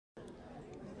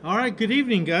All right, good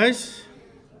evening, guys.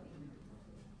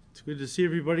 It's good to see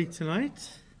everybody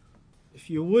tonight. If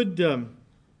you would, open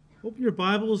your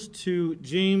Bibles to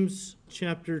James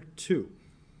chapter 2.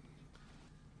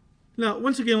 Now,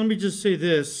 once again, let me just say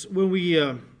this. When we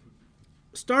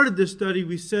started this study,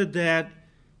 we said that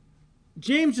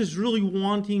James is really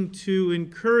wanting to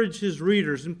encourage his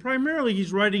readers, and primarily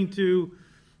he's writing to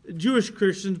Jewish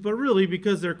Christians, but really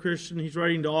because they're Christian, he's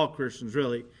writing to all Christians,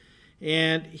 really.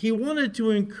 And he wanted to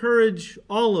encourage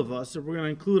all of us, if we're going to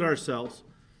include ourselves,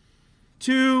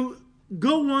 to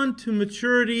go on to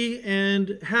maturity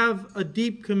and have a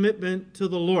deep commitment to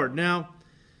the Lord. Now,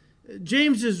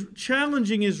 James is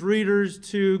challenging his readers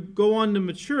to go on to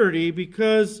maturity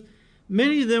because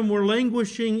many of them were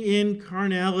languishing in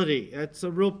carnality. That's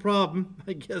a real problem.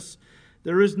 I guess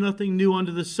there is nothing new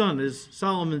under the sun, as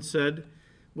Solomon said.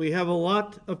 We have a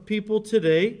lot of people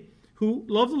today who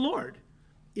love the Lord,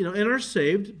 and are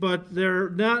saved, but they're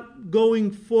not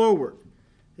going forward.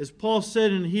 As Paul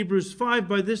said in Hebrews 5,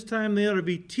 by this time they ought to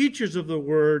be teachers of the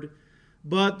word,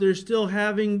 but they're still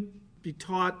having to be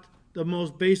taught the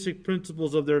most basic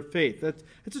principles of their faith.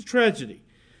 That's a tragedy.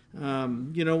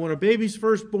 When a baby's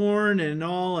first born and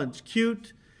all, and it's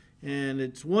cute, and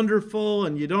it's wonderful,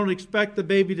 and you don't expect the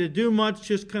baby to do much,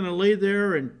 just kind of lay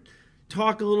there and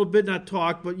talk a little bit, not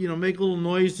talk, but, make little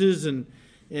noises and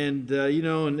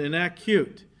act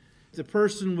cute. If the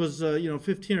person was,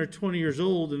 15 or 20 years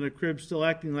old in a crib still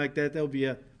acting like that, that would be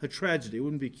a tragedy. It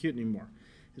wouldn't be cute anymore.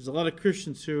 There's a lot of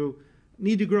Christians who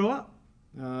need to grow up.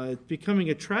 It's becoming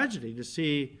a tragedy to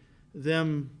see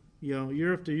them,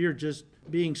 year after year just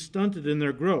being stunted in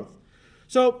their growth.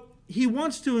 So he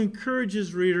wants to encourage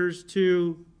his readers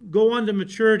to go on to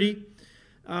maturity.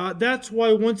 That's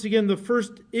why, once again, the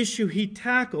first issue he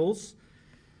tackles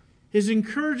is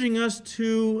encouraging us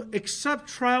to accept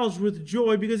trials with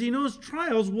joy because he knows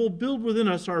trials will build within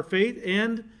us our faith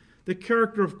and the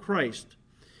character of Christ.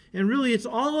 And really, it's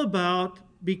all about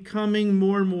becoming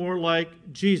more and more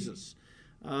like Jesus.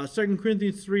 2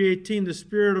 Corinthians 3:18, the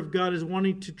Spirit of God is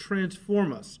wanting to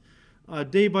transform us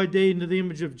day by day into the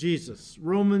image of Jesus.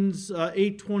 Romans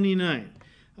 8:29,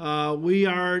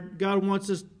 God wants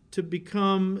us to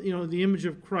become, the image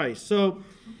of Christ. So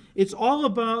it's all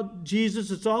about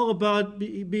Jesus. It's all about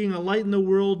being a light in the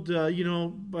world,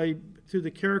 through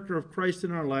the character of Christ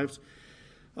in our lives.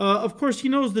 Of course, he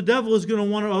knows the devil is going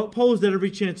to want to oppose that every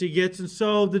chance he gets, and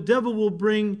so the devil will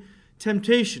bring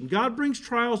temptation. God brings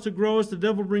trials to grow us. The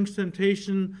devil brings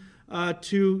temptation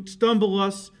to stumble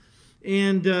us.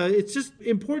 And it's just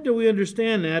important that we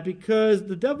understand that because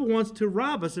the devil wants to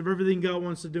rob us of everything God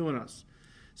wants to do in us.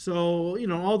 So,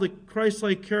 all the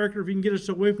Christ-like character, if he can get us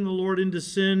away from the Lord into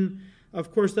sin,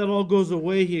 of course, that all goes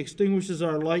away. He extinguishes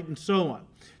our light and so on.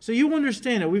 So you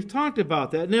understand it. We've talked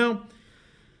about that. Now,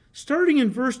 starting in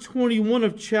verse 21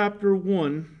 of chapter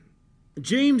 1,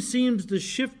 James seems to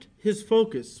shift his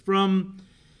focus from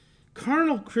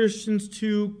carnal Christians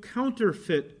to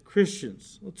counterfeit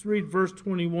Christians. Let's read verse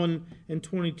 21 and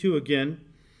 22 again.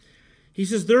 He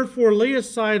says, "Therefore lay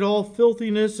aside all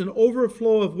filthiness and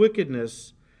overflow of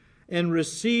wickedness, and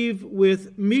receive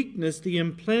with meekness the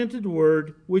implanted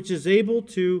word, which is able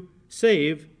to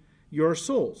save your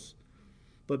souls.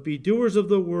 But be doers of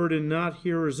the word and not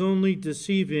hearers only,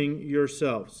 deceiving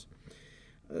yourselves."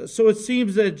 So it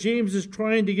seems that James is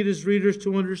trying to get his readers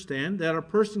to understand that a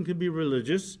person can be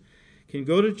religious, can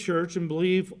go to church and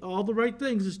believe all the right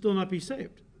things and still not be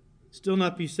saved. Still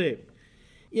not be saved.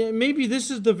 Maybe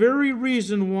this is the very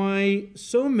reason why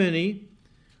so many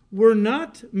were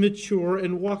not mature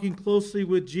and walking closely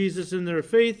with Jesus in their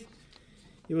faith.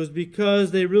 It was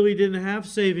because they really didn't have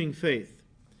saving faith.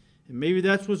 And maybe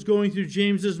that's what's going through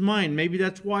James's mind. Maybe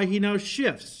that's why he now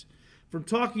shifts from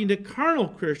talking to carnal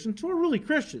Christians who are really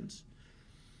Christians.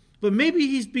 But maybe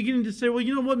he's beginning to say, well,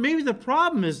 you know what? Maybe the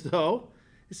problem is, though,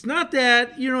 it's not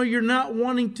that, you're not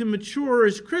wanting to mature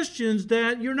as Christians,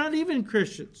 that you're not even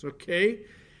Christians, okay?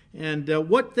 And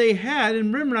what they had,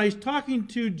 and remember, I was talking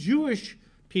to Jewish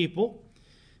people.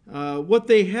 What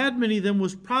they had, many of them,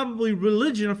 was probably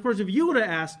religion. Of course, if you would have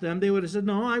asked them, they would have said,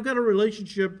 no, I've got a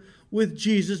relationship with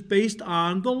Jesus based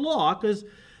on the law, because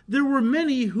there were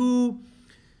many who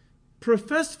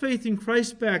professed faith in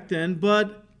Christ back then,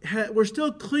 but were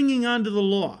still clinging on to the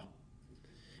law.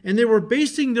 And they were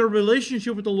basing their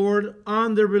relationship with the Lord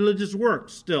on their religious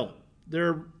works still.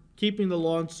 They're keeping the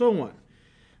law and so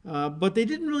on. But they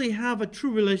didn't really have a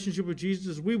true relationship with Jesus,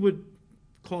 as we would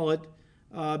call it,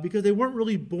 because they weren't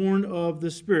really born of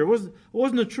the Spirit. It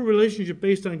wasn't a true relationship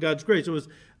based on God's grace. It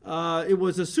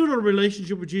was a pseudo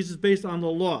relationship with Jesus based on the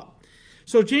law.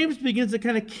 So James begins to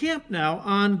kind of camp now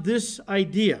on this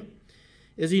idea.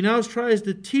 as he now tries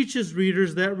to teach his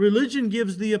readers that religion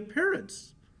gives the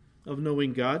appearance of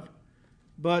knowing God,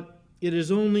 but it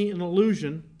is only an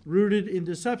illusion rooted in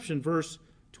deception. Verse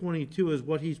 22 is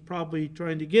what he's probably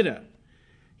trying to get at.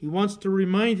 He wants to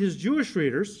remind his Jewish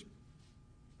readers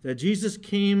that Jesus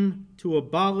came to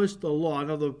abolish the law.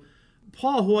 Now,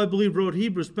 Paul, who I believe wrote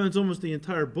Hebrews, spends almost the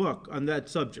entire book on that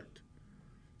subject.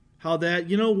 How that,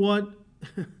 you know what?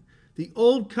 The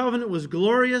old covenant was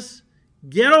glorious.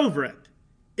 Get over it.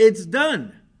 It's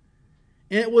done.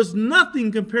 And it was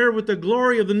nothing compared with the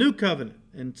glory of the new covenant,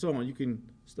 and so on. You can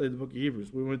study the book of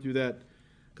Hebrews. We went through that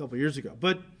a couple years ago.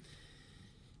 But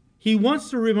he wants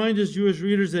to remind his Jewish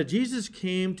readers that Jesus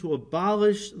came to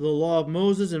abolish the law of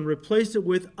Moses and replace it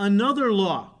with another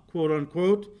law, quote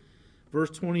unquote. Verse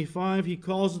 25, he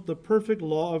calls it the perfect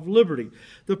law of liberty.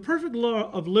 The perfect law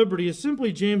of liberty is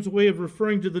simply James' way of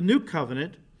referring to the new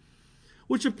covenant,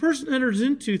 which a person enters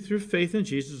into through faith in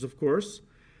Jesus, of course,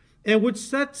 and which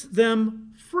sets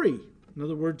them free. In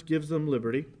other words, gives them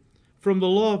liberty from the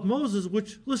law of Moses,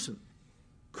 which, listen,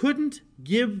 couldn't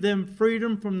give them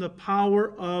freedom from the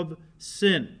power of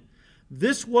sin.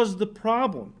 This was the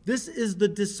problem. This is the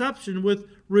deception with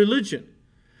religion.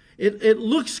 It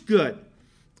looks good.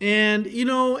 And, you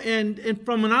know, and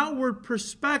from an outward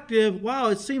perspective, wow,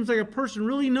 it seems like a person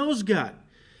really knows God.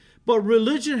 But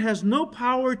religion has no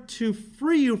power to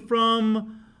free you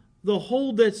from the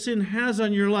hold that sin has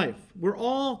on your life. We're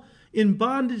all in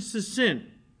bondage to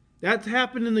sin. That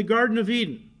happened in the Garden of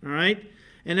Eden, all right?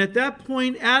 And at that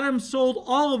point, Adam sold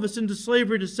all of us into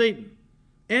slavery to Satan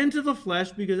and to the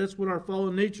flesh, because that's when our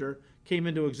fallen nature came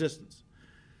into existence.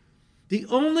 The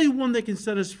only one that can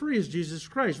set us free is Jesus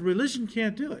Christ. Religion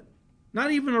can't do it. Not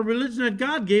even a religion that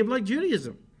God gave, like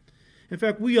Judaism. In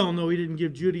fact, we all know he didn't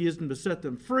give Judaism to set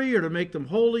them free or to make them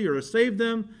holy or to save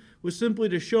them. It was simply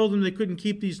to show them they couldn't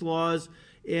keep these laws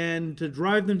and to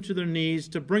drive them to their knees,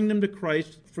 to bring them to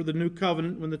Christ for the new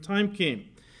covenant when the time came.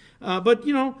 But,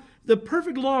 you know, the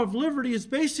perfect law of liberty is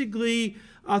basically,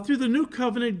 through the new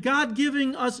covenant, God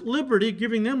giving us liberty,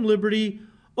 giving them liberty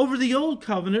over the old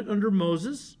covenant under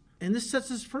Moses. And this sets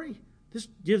us free. This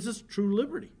gives us true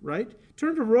liberty, right?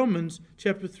 Turn to Romans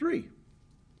chapter 3.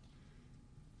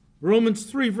 Romans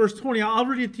 3, verse 20. I'll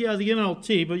read it to you out of the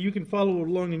NLT, but you can follow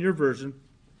along in your version.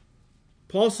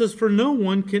 Paul says, "For no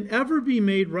one can ever be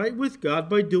made right with God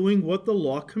by doing what the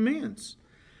law commands.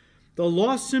 The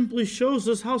law simply shows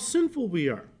us how sinful we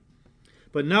are.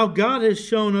 But now God has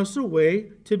shown us a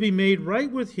way to be made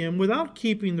right with him without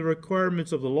keeping the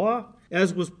requirements of the law,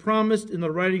 as was promised in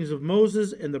the writings of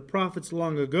Moses and the prophets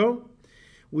long ago.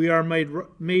 We are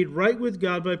made right with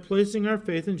God by placing our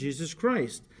faith in Jesus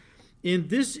Christ. And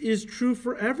this is true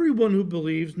for everyone who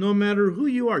believes, no matter who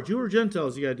you are, Jew or Gentile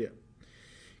is the idea.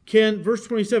 Verse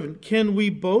 27, can we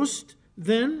boast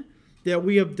then that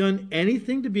we have done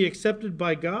anything to be accepted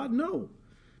by God? No,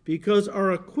 because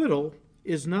our acquittal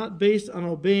is not based on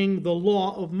obeying the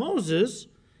law of Moses.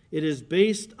 It is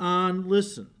based on,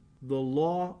 listen, the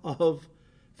law of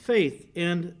faith.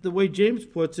 And the way James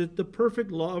puts it, the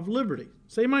perfect law of liberty.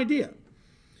 Same idea.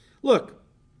 Look,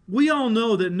 we all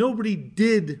know that nobody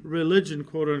did religion,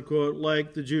 quote unquote,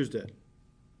 like the Jews did.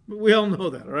 We all know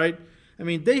that, all right? I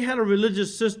mean, they had a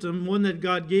religious system, one that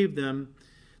God gave them,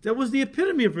 that was the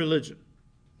epitome of religion.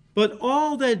 But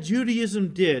all that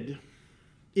Judaism did,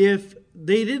 if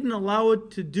they didn't allow it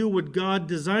to do what God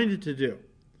designed it to do,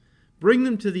 bring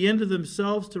them to the end of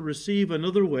themselves to receive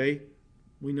another way,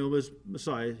 we know as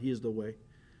Messiah, he is the way.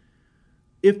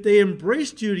 If they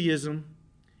embraced Judaism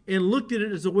and looked at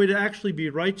it as a way to actually be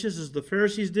righteous, as the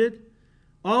Pharisees did,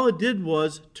 all it did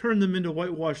was turn them into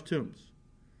whitewashed tombs.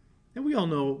 And we all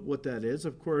know what that is.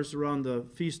 Of course, around the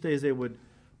feast days, they would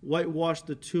whitewash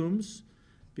the tombs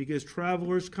because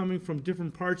travelers coming from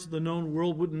different parts of the known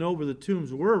world wouldn't know where the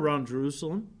tombs were around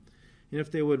Jerusalem. And if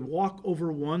they would walk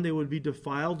over one, they would be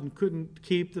defiled and couldn't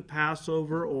keep the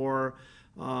Passover or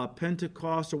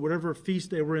Pentecost or whatever feast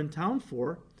they were in town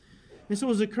for. And so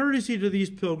as a courtesy to these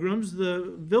pilgrims,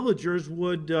 the villagers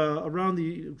would, around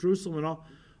Jerusalem and all,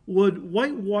 would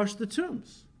whitewash the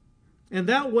tombs. And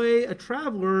that way a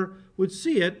traveler would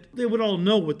see it, they would all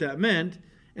know what that meant,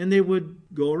 and they would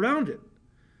go around it.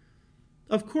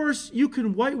 Of course, you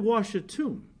can whitewash a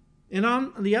tomb. And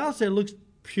on the outside it looks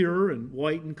pure and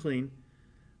white and clean.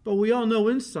 But we all know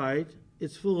inside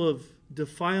it's full of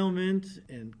defilement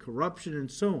and corruption and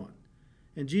so on.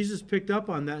 And Jesus picked up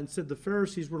on that and said the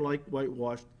Pharisees were like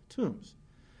whitewashed tombs.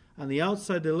 On the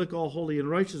outside, they look all holy and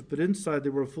righteous, but inside they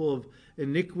were full of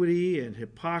iniquity and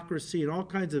hypocrisy and all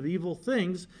kinds of evil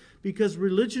things, because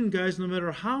religion, guys, no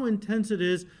matter how intense it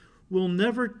is, will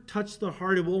never touch the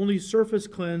heart. It will only surface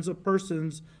cleanse a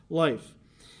person's life.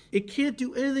 It can't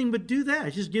do anything but do that.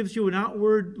 It just gives you an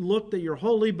outward look that you're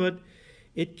holy, but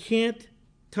it can't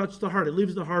touch the heart. It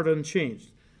leaves the heart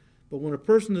unchanged. But when a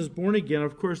person is born again,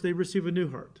 of course, they receive a new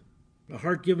heart, a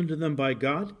heart given to them by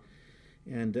God.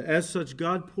 And as such,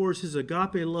 God pours his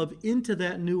agape love into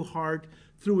that new heart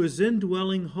through his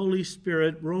indwelling Holy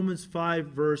Spirit. Romans 5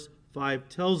 verse 5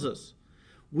 tells us.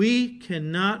 We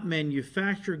cannot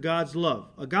manufacture God's love.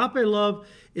 Agape love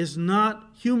is not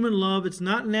human love. It's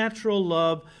not natural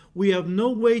love. We have no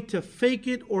way to fake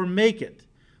it or make it.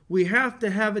 We have to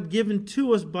have it given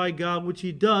to us by God, which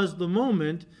he does the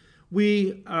moment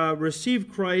we receive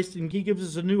Christ, and he gives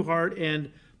us a new heart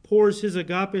and pours his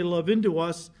agape love into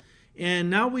us. And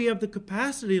now we have the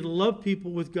capacity to love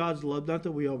people with God's love. Not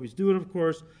that we always do it, of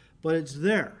course, but it's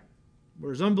there.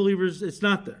 Whereas unbelievers, it's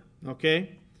not there.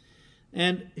 Okay?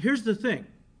 And here's the thing.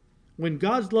 When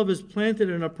God's love is planted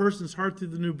in a person's heart through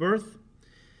the new birth,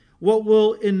 what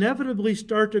will inevitably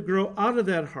start to grow out of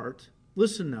that heart,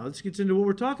 listen now, this gets into what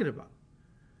we're talking about.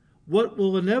 What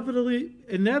will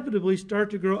inevitably start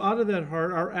to grow out of that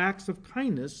heart are acts of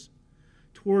kindness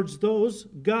towards those.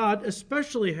 God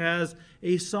especially has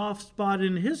a soft spot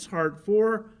in his heart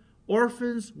for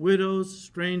orphans, widows,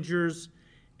 strangers,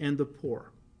 and the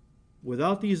poor.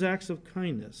 Without these acts of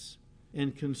kindness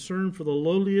and concern for the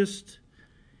lowliest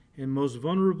and most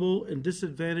vulnerable and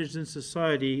disadvantaged in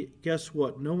society, guess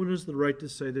what? No one has the right to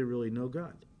say they really know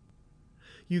God.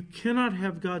 You cannot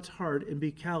have God's heart and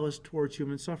be callous towards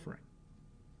human suffering.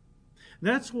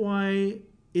 That's why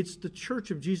it's the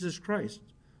Church of Jesus Christ.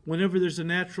 Whenever there's a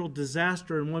natural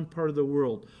disaster in one part of the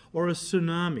world, or a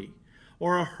tsunami,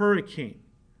 or a hurricane,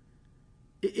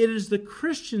 it is the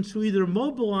Christians who either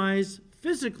mobilize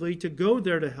physically to go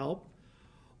there to help,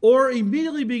 or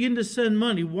immediately begin to send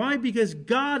money. Why? Because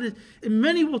God, and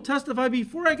many will testify,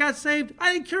 before I got saved,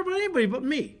 I didn't care about anybody but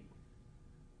me.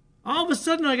 All of a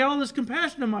sudden, I got all this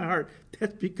compassion in my heart.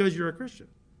 That's because you're a Christian.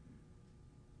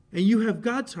 And you have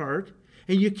God's heart,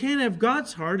 and you can't have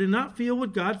God's heart and not feel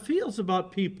what God feels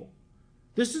about people.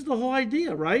 This is the whole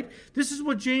idea, right? This is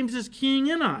what James is keying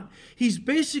in on. He's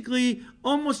basically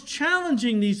almost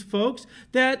challenging these folks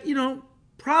that,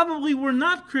 probably were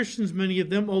not Christians, many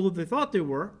of them, although they thought they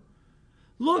were.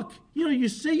 Look, you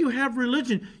say you have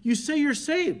religion. You say you're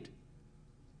saved.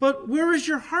 But where is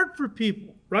your heart for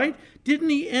people, right? Didn't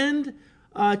he end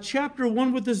chapter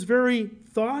 1 with this very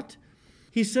thought?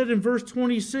 He said in verse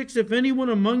 26, if anyone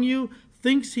among you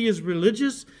thinks he is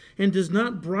religious and does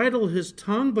not bridle his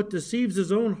tongue but deceives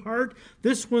his own heart,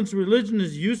 this one's religion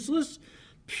is useless.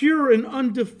 Pure and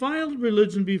undefiled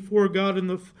religion before God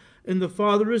and the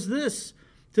Father is this,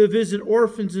 to visit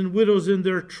orphans and widows in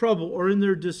their trouble or in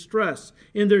their distress,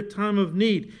 in their time of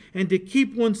need, and to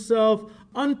keep oneself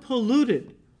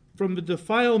unpolluted from the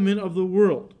defilement of the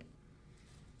world.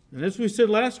 And as we said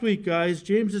last week, guys,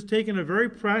 James has taken a very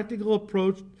practical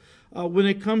approach when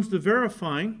it comes to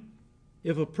verifying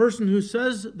if a person who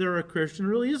says they're a Christian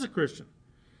really is a Christian.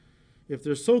 If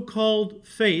their so-called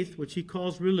faith, which he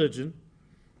calls religion,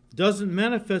 doesn't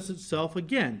manifest itself,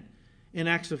 again, in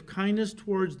acts of kindness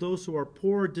towards those who are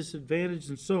poor, disadvantaged,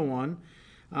 and so on,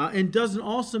 and doesn't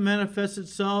also manifest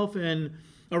itself in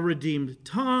a redeemed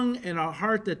tongue and a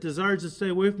heart that desires to stay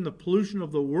away from the pollution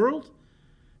of the world,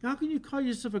 how can you call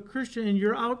yourself a Christian and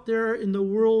you're out there in the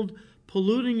world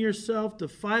polluting yourself,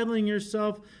 defiling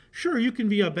yourself? Sure, you can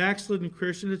be a backslidden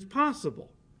Christian. It's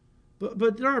possible.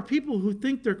 But there are people who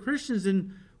think they're Christians,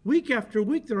 and week after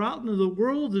week they're out into the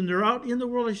world, and they're out in the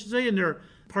world, I should say, and they're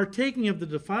partaking of the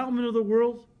defilement of the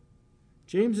world.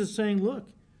 James is saying, look,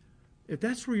 if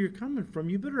that's where you're coming from,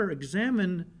 you better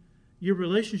examine your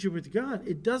relationship with God.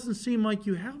 It doesn't seem like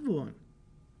you have one.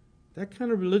 That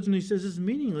kind of religion, he says, is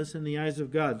meaningless in the eyes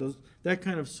of God. That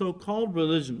kind of so-called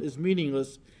religion is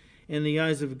meaningless in the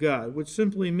eyes of God, which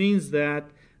simply means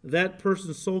that that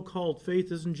person's so-called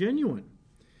faith isn't genuine.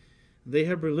 They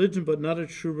have religion, but not a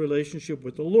true relationship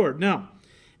with the Lord. Now,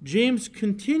 James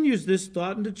continues this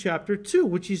thought into chapter 2,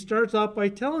 which he starts out by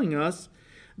telling us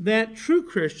that true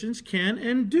Christians can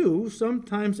and do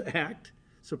sometimes act,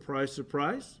 surprise,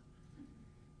 surprise,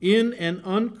 in an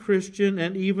unchristian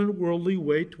and even worldly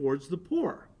way towards the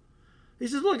poor. He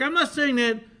says, look, I'm not saying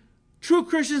that true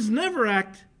Christians never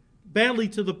act badly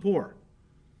to the poor.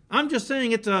 I'm just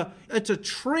saying it's a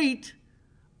trait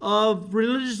of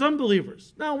religious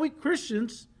unbelievers. Now, we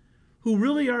Christians who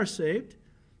really are saved,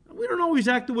 we don't always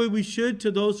act the way we should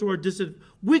to those who are disadvantaged.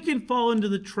 We can fall into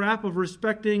the trap of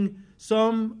respecting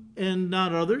some and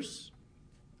not others.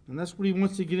 And that's what he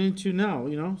wants to get into now,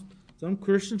 Some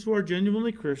Christians who are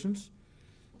genuinely Christians,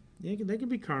 they can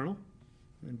be carnal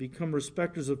and become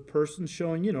respecters of persons,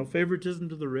 showing, favoritism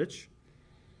to the rich.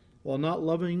 while not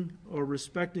loving or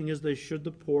respecting as they should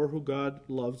the poor who God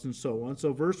loves, and so on.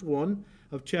 So verse 1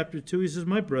 of chapter 2, he says,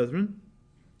 My brethren,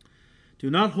 do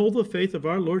not hold the faith of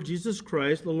our Lord Jesus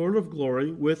Christ, the Lord of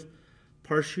glory, with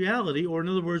partiality, or in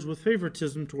other words, with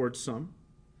favoritism towards some.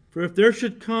 For if there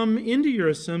should come into your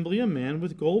assembly a man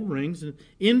with gold rings and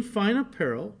in fine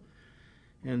apparel,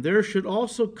 and there should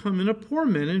also come in a poor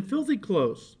man in filthy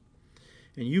clothes,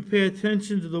 and you pay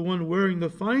attention to the one wearing the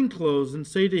fine clothes, and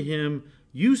say to him,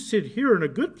 You sit here in a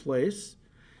good place,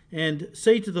 and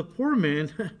say to the poor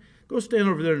man, Go stand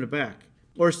over there in the back,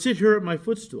 or sit here at my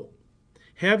footstool.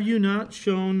 Have you not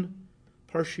shown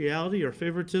partiality or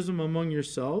favoritism among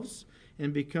yourselves,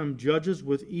 and become judges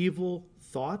with evil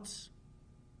thoughts?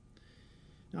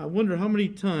 Now, I wonder how many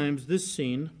times this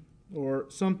scene, or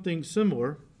something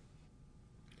similar,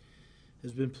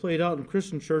 has been played out in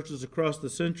Christian churches across the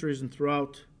centuries and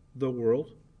throughout the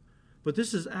world. But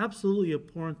this is absolutely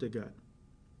abhorrent to God.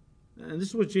 And this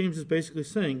is what James is basically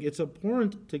saying. It's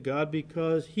abhorrent to God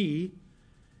because he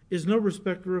is no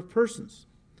respecter of persons.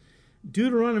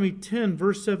 Deuteronomy 10,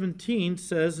 verse 17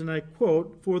 says, and I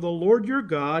quote, For the Lord your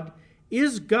God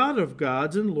is God of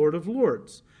gods and Lord of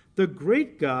lords, the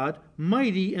great God,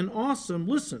 mighty and awesome,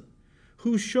 listen,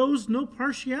 who shows no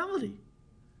partiality,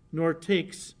 nor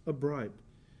takes a bribe.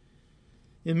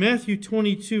 In Matthew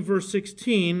 22, verse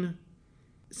 16,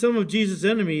 some of Jesus'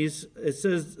 enemies, it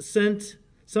says, sent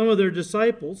some of their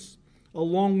disciples,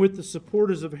 along with the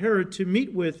supporters of Herod, to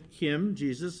meet with him,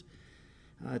 Jesus.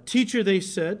 Teacher, they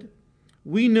said,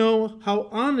 we know how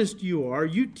honest you are.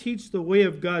 You teach the way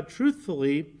of God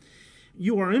truthfully.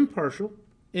 You are impartial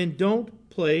and don't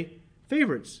play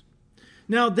favorites.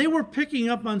 Now, they were picking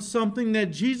up on something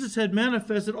that Jesus had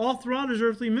manifested all throughout his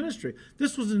earthly ministry.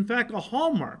 This was, in fact, a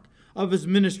hallmark of his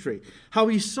ministry. How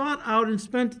he sought out and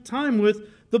spent time with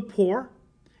the poor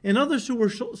and others who were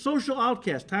social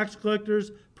outcasts, tax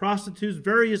collectors, prostitutes,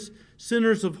 various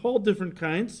sinners of all different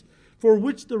kinds, for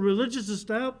which the religious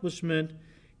establishment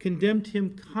condemned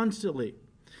him constantly.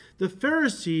 The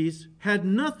Pharisees had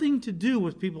nothing to do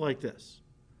with people like this.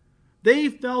 They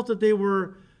felt that they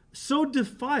were so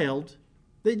defiled,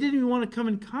 they didn't even want to come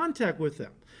in contact with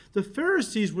them. The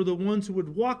Pharisees were the ones who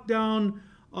would walk down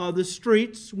the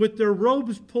streets with their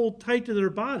robes pulled tight to their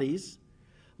bodies,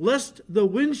 lest the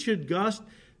wind should gust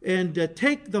and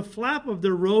take the flap of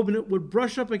their robe and it would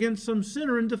brush up against some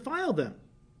sinner and defile them.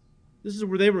 This is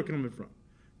where they were coming from.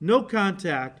 No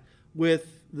contact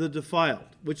with the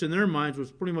defiled, which in their minds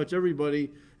was pretty much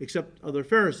everybody except other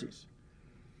Pharisees.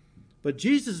 But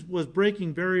Jesus was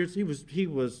breaking barriers. He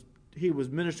was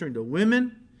ministering to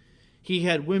women. He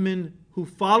had women who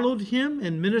followed him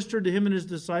and ministered to him and his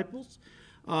disciples.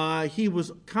 He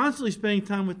was constantly spending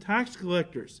time with tax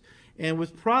collectors and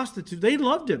with prostitutes. They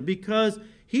loved him because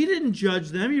he didn't judge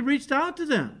them. He reached out to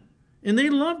them, and they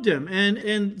loved him.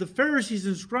 And the Pharisees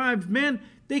and scribes, man,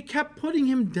 they kept putting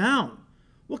him down.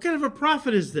 What kind of a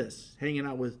prophet is this, hanging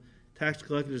out with tax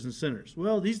collectors and sinners?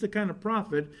 Well, he's the kind of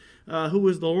prophet who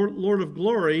was the Lord of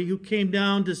glory, who came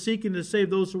down to seek and to save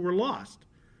those who were lost.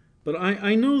 But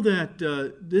I know that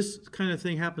this kind of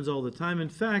thing happens all the time. In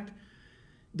fact,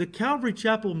 the Calvary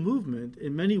Chapel movement,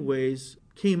 in many ways,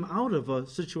 came out of a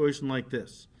situation like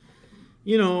this.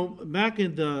 You know, back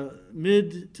in the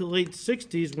mid to late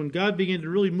 60s, when God began to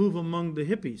really move among the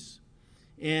hippies.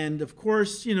 And, of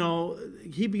course, you know,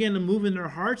 he began to move in their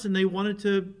hearts, and they wanted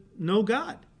to know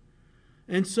God.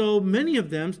 And so many of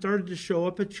them started to show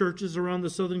up at churches around the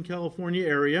Southern California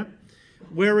area,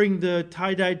 wearing the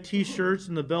tie-dyed T-shirts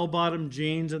and the bell-bottom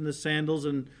jeans and the sandals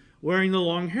and wearing the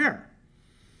long hair.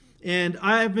 And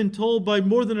I have been told by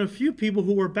more than a few people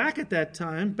who were back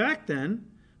then,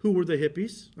 who were the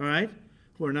hippies, all right,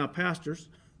 who are now pastors.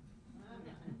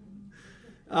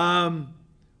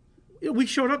 We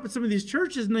showed up at some of these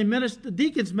churches, and the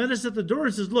deacons met us at the door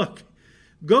and says, look,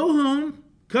 go home,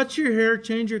 cut your hair,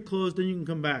 change your clothes, then you can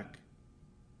come back.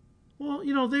 Well,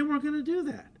 you know, they weren't going to do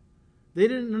that. They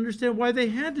didn't understand why they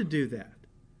had to do that.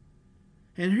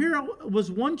 And here was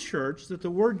one church that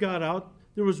the word got out.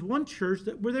 There was one church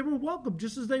where they were welcome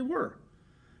just as they were.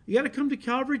 You got to come to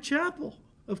Calvary Chapel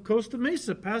of Costa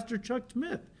Mesa, Pastor Chuck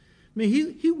Smith. I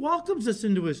mean, he welcomes us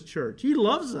into his church. He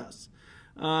loves us.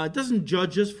 Doesn't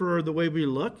judge us for the way we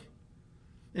look.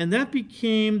 And that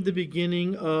became the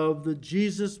beginning of the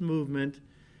Jesus movement,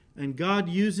 and God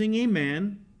using a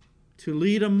man to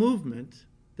lead a movement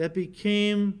that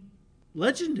became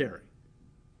legendary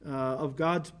of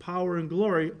God's power and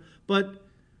glory. But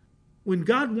when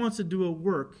God wants to do a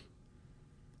work,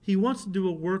 he wants to do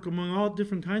a work among all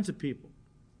different kinds of people.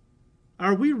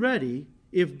 Are we ready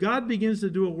if God begins to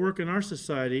do a work in our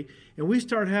society and we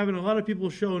start having a lot of people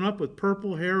showing up with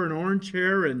purple hair and orange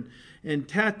hair and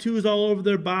tattoos all over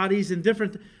their bodies and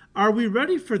different, are we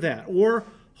ready for that? Or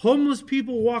homeless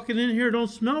people walking in here don't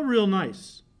smell real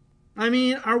nice. I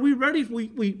mean, are we ready?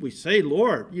 We say,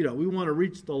 Lord, we want to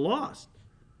reach the lost.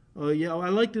 I'd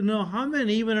like to know how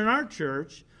many, even in our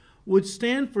church, would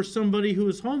stand for somebody who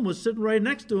is homeless sitting right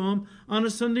next to him on a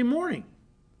Sunday morning.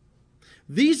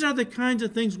 These are the kinds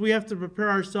of things we have to prepare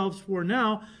ourselves for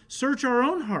now. Search our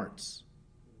own hearts.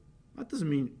 That doesn't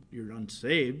mean you're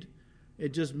unsaved. It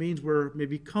just means we're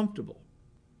maybe comfortable.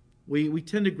 We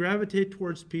tend to gravitate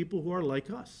towards people who are like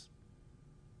us.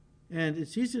 And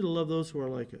it's easy to love those who are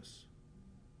like us.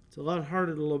 It's a lot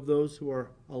harder to love those who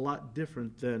are a lot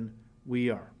different than we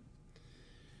are.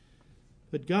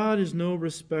 But God is no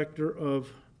respecter of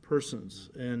persons.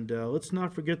 And let's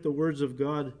not forget the words of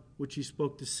God which he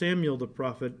spoke to Samuel the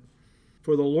prophet.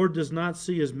 For the Lord does not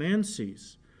see as man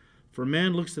sees. For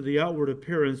man looks at the outward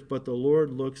appearance, but the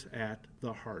Lord looks at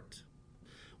the heart.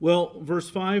 Well, verse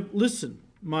 5, listen,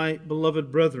 my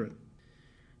beloved brethren.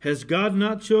 Has God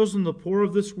not chosen the poor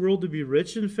of this world to be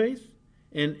rich in faith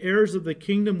and heirs of the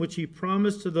kingdom which he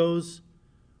promised to those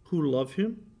who love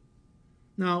him?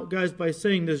 Now, guys, by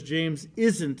saying this, James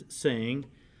isn't saying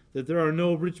that there are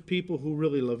no rich people who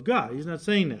really love God. He's not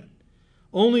saying that.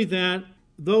 Only that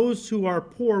those who are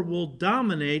poor will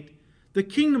dominate the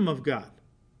kingdom of God.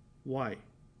 Why?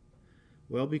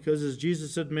 Well, because as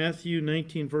Jesus said in Matthew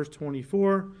 19, verse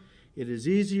 24, it is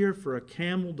easier for a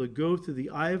camel to go through the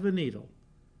eye of a needle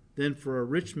than for a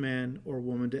rich man or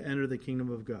woman to enter the kingdom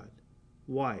of God.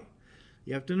 Why?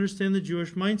 You have to understand the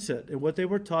Jewish mindset and what they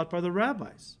were taught by the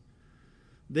rabbis.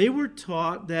 They were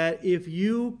taught that if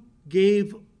you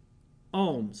gave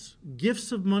alms,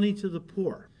 gifts of money to the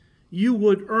poor, you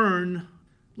would earn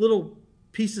little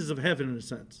pieces of heaven in a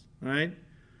sense, right?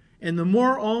 And the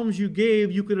more alms you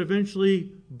gave, you could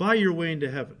eventually buy your way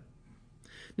into heaven.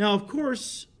 Now, of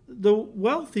course, the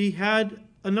wealthy had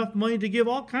enough money to give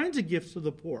all kinds of gifts to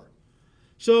the poor.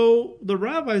 So the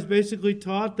rabbis basically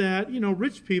taught that,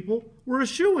 rich people were a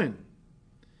shoo-in.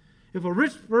 If a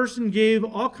rich person gave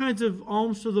all kinds of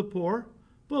alms to the poor,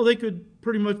 well, they could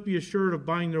pretty much be assured of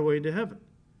buying their way into heaven.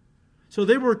 So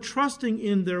they were trusting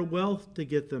in their wealth to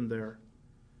get them there.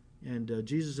 And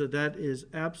Jesus said that is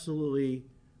absolutely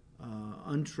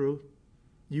untrue.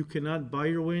 You cannot buy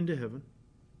your way into heaven.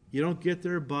 You don't get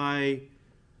there by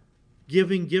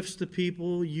giving gifts to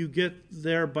people. You get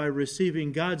there by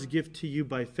receiving God's gift to you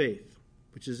by faith,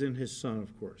 which is in his Son,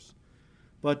 of course.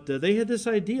 But they had this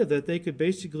idea that they could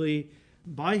basically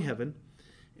buy heaven,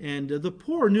 and the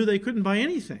poor knew they couldn't buy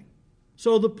anything.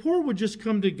 So the poor would just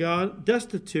come to God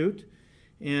destitute,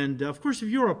 and of course, if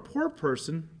you're a poor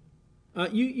person,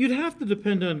 you'd have to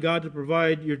depend on God to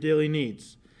provide your daily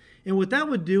needs. And what that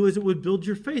would do is it would build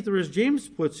your faith, or as James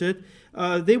puts it,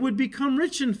 they would become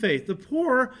rich in faith. The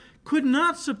poor could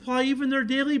not supply even their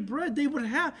daily bread.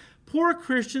 Poor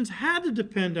Christians had to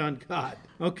depend on God,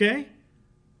 okay?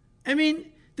 I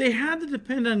mean, they had to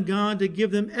depend on God to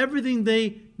give them everything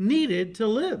they needed to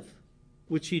live,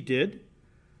 which he did.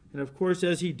 And of course,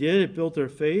 as he did, it built their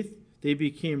faith. They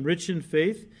became rich in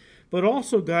faith. But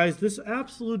also, guys, this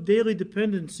absolute daily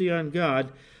dependency on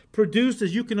God produced,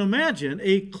 as you can imagine,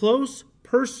 a close,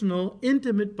 personal,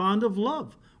 intimate bond of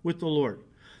love with the Lord.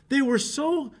 They were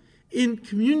so in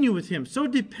communion with him, so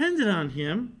dependent on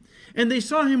him, and they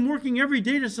saw him working every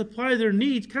day to supply their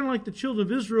needs, kind of like the children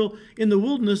of Israel in the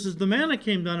wilderness as the manna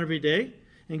came down every day,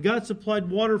 and God supplied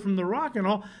water from the rock and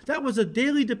all. That was a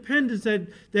daily dependence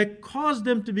that caused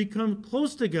them to become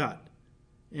close to God.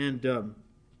 And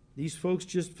these folks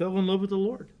just fell in love with the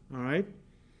Lord, all right?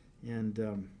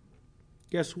 And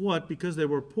guess what? Because they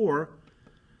were poor,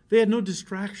 they had no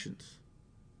distractions.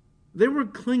 They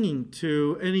weren't clinging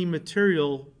to any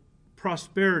material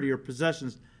prosperity or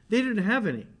possessions. They didn't have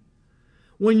any.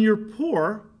 When you're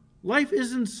poor, life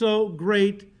isn't so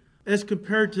great as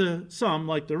compared to some,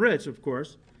 like the rich, of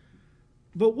course.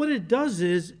 But what it does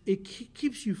is it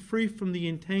keeps you free from the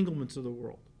entanglements of the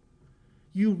world.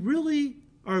 You really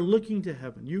are looking to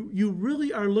heaven. You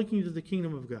really are looking to the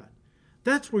kingdom of God.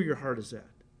 That's where your heart is at.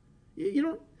 You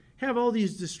don't have all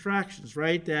these distractions,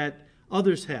 right, that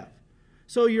others have.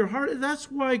 So your heart, that's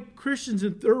why Christians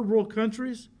in third world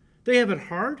countries, they have it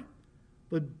hard.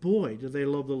 But boy, do they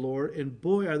love the Lord, and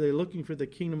boy, are they looking for the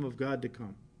kingdom of God to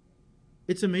come.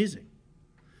 It's amazing.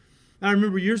 I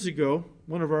remember years ago,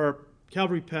 one of our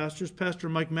Calvary pastors, Pastor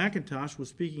Mike McIntosh, was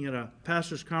speaking at a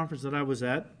pastor's conference that I was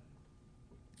at.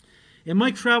 And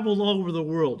Mike traveled all over the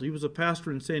world. He was a pastor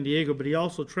in San Diego, but he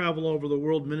also traveled all over the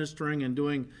world ministering and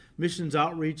doing missions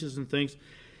outreaches and things.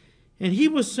 And he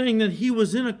was saying that he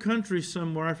was in a country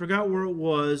somewhere, I forgot where it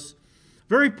was,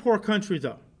 very poor country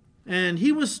though. And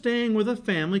he was staying with a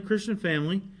family, Christian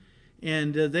family,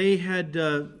 and they had,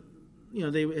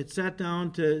 they had sat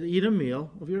down to eat a meal,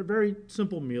 a very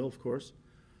simple meal, of course.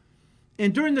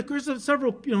 And during the course of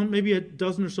several, maybe a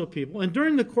dozen or so people, and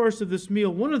during the course of this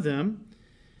meal, one of them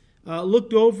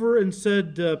looked over and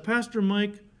said, Pastor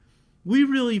Mike, we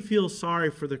really feel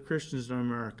sorry for the Christians in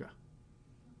America.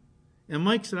 And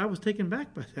Mike said, I was taken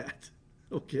back by that.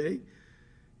 Okay.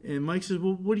 And Mike said,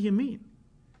 well, what do you mean?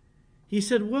 He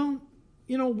said, well,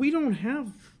 we don't have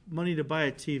money to buy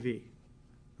a TV.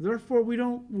 Therefore, we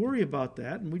don't worry about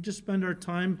that. And we just spend our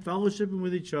time fellowshipping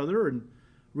with each other and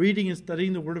reading and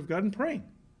studying the Word of God and praying.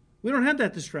 We don't have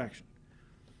that distraction.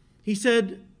 He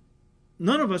said,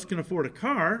 none of us can afford a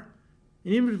car.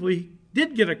 And even if we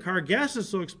did get a car, gas is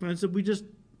so expensive, we just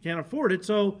can't afford it.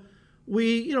 So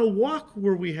we, walk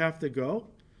where we have to go,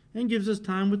 and gives us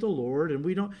time with the Lord.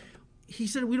 And he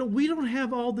said, we don't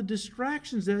have all the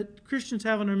distractions that Christians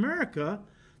have in America,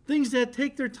 things that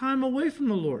take their time away from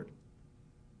the Lord.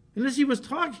 And as he was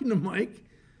talking to Mike,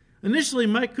 initially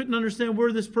Mike couldn't understand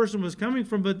where this person was coming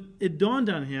from, but it dawned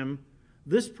on him,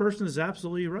 this person is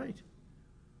absolutely right.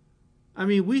 I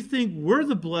mean, we think we're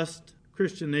the blessed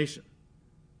Christian nation.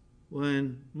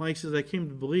 When Mike says, I came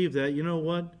to believe that, you know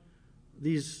what?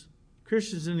 These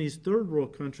Christians in these third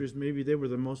world countries, maybe they were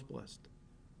the most blessed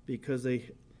because they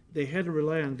had to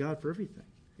rely on God for everything,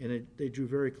 and they drew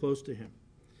very close to him.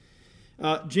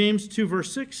 James 2,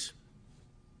 verse 6,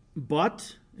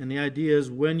 but, and the idea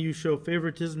is, when you show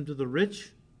favoritism to the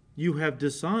rich, you have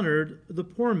dishonored the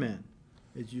poor man.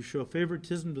 As you show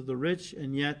favoritism to the rich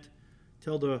and yet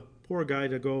tell the poor guy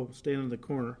to go stand in the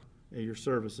corner at your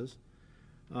services.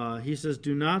 He says,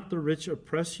 do not the rich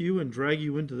oppress you and drag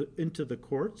you into the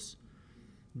courts?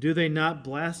 Do they not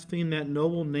blaspheme that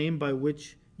noble name by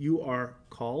which you are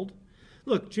called?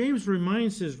 Look, James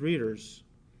reminds his readers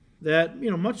that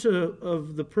much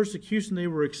of the persecution they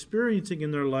were experiencing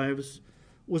in their lives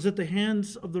was at the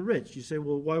hands of the rich. You say,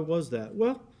 well, why was that?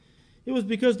 Well, it was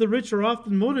because the rich are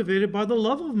often motivated by the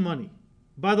love of money.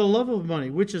 By the love of money,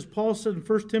 which, as Paul said in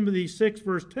 1 Timothy 6,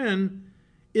 verse 10,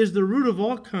 is the root of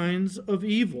all kinds of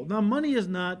evil. Now, money is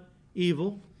not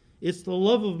evil. It's the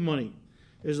love of money.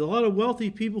 There's a lot of wealthy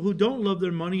people who don't love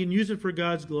their money and use it for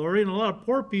God's glory, and a lot of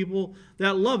poor people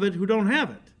that love it who don't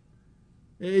have it.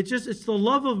 It's the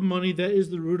love of money that is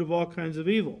the root of all kinds of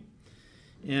evil.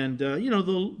 And,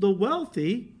 the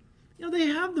wealthy, they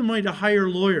have the money to hire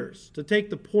lawyers, to take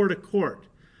the poor to court,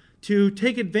 to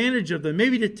take advantage of them,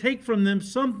 maybe to take from them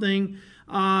something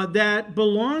that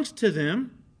belongs to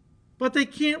them, but they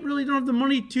don't have the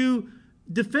money to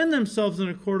defend themselves in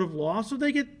a court of law, so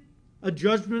they get a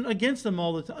judgment against them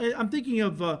all the time. I'm thinking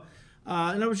of, and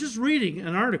I was just reading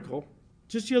an article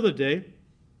just the other day,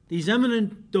 these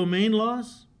eminent domain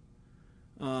laws,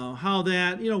 how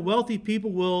that, wealthy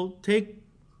people will take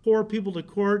poor people to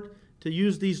court to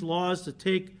use these laws to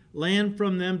take land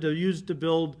from them to use to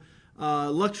build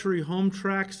luxury home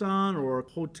tracts on, or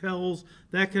hotels,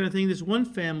 that kind of thing. This one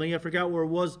family, I forgot where it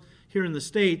was here in the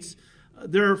States,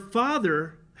 their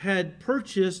father had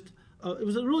purchased, it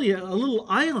was really a little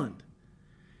island.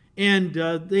 And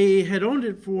they had owned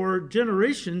it for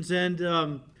generations, and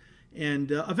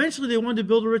eventually they wanted to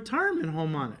build a retirement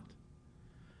home on it.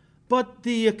 But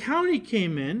the county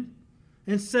came in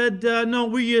and said, no,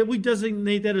 we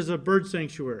designate that as a bird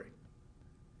sanctuary.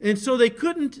 And so they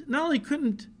not only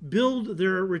couldn't build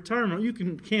their retirement, you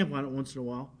can camp on it once in a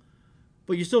while,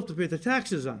 but you still have to pay the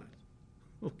taxes on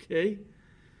it. Okay?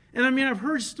 And I've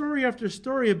heard story after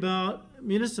story about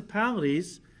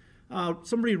municipalities.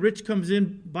 Somebody rich comes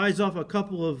in, buys off a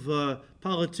couple of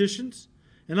politicians,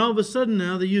 and all of a sudden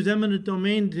now they use eminent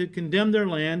domain to condemn their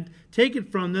land, take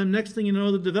it from them. Next thing you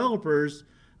know, the developers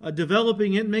are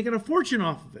developing it and making a fortune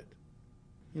off of it.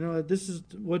 This is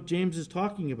what James is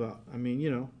talking about.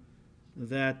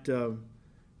 That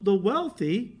the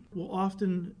wealthy will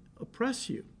often oppress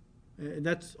you. And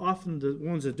that's often the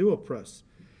ones that do oppress.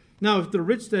 Now, if the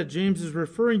rich that James is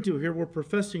referring to here were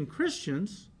professing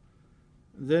Christians,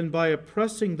 then by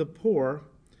oppressing the poor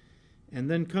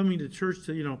and then coming to church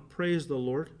to, praise the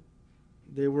Lord,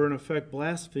 they were in effect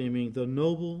blaspheming the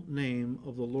noble name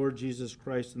of the Lord Jesus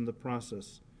Christ in the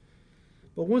process.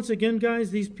 But once again,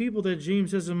 guys, these people that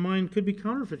James has in mind could be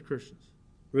counterfeit Christians.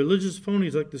 Religious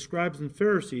phonies like the scribes and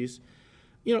Pharisees.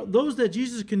 Those that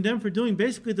Jesus condemned for doing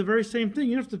basically the very same thing.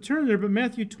 You don't have to turn there, but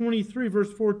Matthew 23,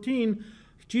 verse 14,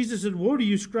 Jesus said, "Woe to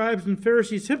you, scribes and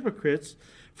Pharisees, hypocrites,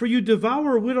 for you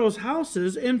devour widows'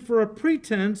 houses, and for a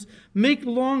pretense make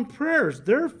long prayers.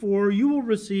 Therefore you will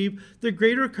receive the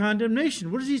greater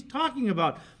condemnation." What is he talking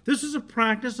about? This is a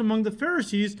practice among the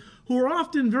Pharisees, who are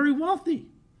often very wealthy.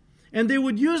 And they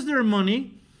would use their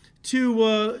money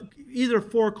to either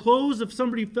foreclose if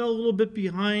somebody fell a little bit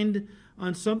behind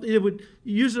on something. They would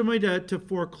use their money to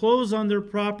foreclose on their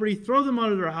property, throw them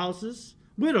out of their houses,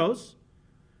 widows.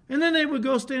 And then they would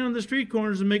go stand on the street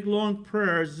corners and make long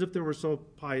prayers as if they were so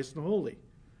pious and holy.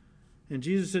 And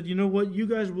Jesus said, you know what? You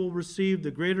guys will receive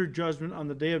the greater judgment on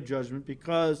the day of judgment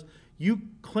because you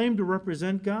claim to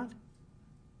represent God,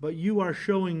 but you are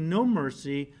showing no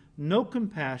mercy, no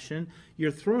compassion.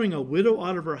 You're throwing a widow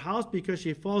out of her house because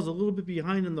she falls a little bit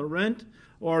behind in the rent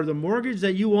or the mortgage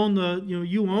that you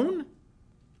own.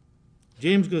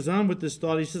 James goes on with this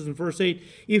thought. He says in verse 8,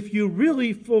 "If you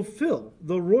really fulfill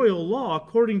the royal law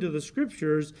according to the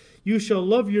Scriptures, you shall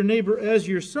love your neighbor as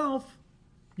yourself,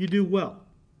 you do well."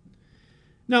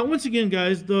 Now, once again,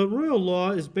 guys, the royal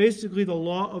law is basically the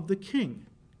law of the king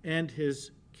and his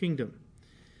kingdom.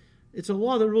 It's a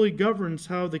law that really governs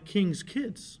how the king's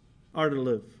kids are to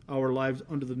live our lives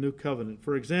under the new covenant.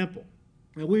 For example,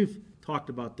 and we've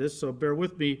talked about this, so bear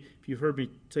with me if you've heard me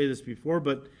say this before,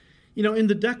 but in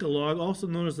the Decalogue, also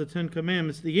known as the Ten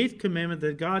Commandments, the 8th commandment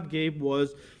that God gave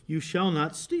was, "You shall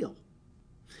not steal."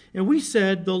 And we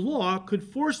said the law could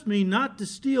force me not to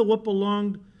steal what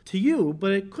belonged to you,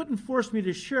 but it couldn't force me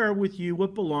to share with you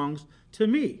what belongs to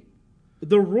me.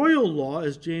 The royal law,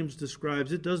 as James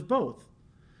describes it, does both.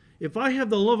 If I have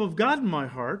the love of God in my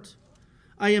heart,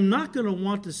 I am not going to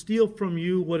want to steal from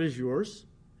you what is yours,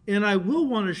 and I will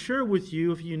want to share with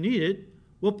you, if you need it,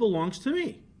 what belongs to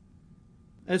me.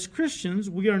 As Christians,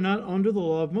 we are not under the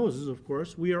law of Moses, of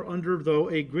course. We are under, though,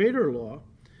 a greater law,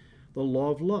 the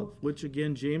law of love, which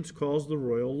again James calls the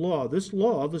royal law. This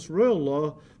royal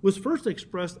law, was first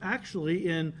expressed actually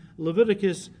in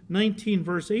Leviticus 19,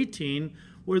 verse 18,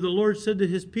 where the Lord said to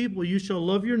his people, "You shall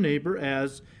love your neighbor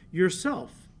as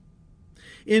yourself."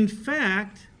 In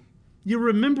fact, you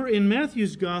remember in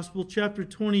Matthew's Gospel, chapter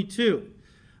 22,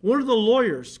 one of the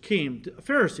lawyers came, a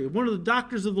Pharisee, one of the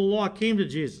doctors of the law came to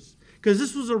Jesus, because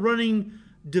this was a running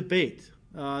debate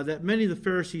that many of the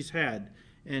Pharisees had,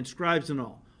 and scribes and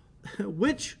all.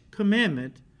 Which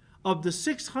commandment of the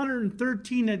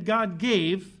 613 that God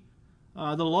gave,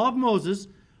 the law of Moses,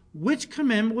 which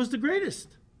commandment was the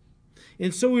greatest?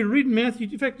 And so we read in Matthew,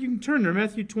 in fact, you can turn there,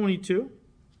 Matthew 22.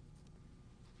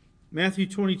 Matthew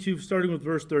 22, starting with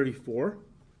verse 34.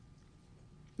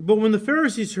 "But when the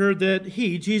Pharisees heard that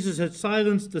he, Jesus, had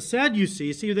silenced the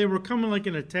Sadducees," see, they were coming like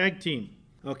in a tag team.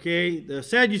 Okay, the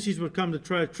Sadducees would come to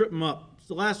try to trip him up. It's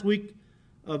the last week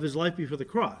of his life before the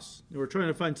cross. They were trying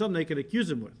to find something they could accuse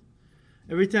him with.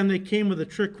 Every time they came with a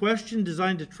trick question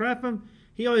designed to trap him,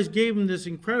 he always gave them this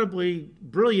incredibly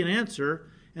brilliant answer,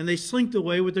 and they slinked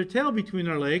away with their tail between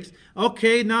their legs.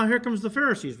 Okay, now here comes the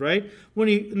Pharisees, right?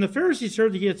 When the Pharisees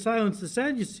heard that he had silenced the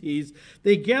Sadducees,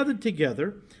 they gathered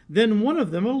together. Then one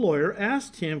of them, a lawyer,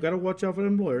 asked him, got to watch out for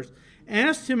them lawyers,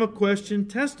 asked him a question,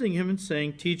 testing him and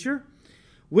saying, "Teacher,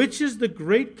 which is the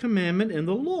great commandment in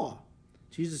the law?"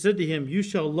 Jesus said to him, "You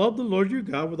shall love the Lord your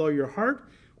God with all your heart,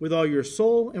 with all your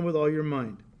soul, and with all your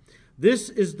mind. This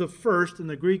is the first," and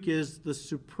the Greek is the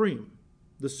supreme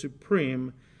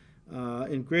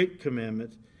and great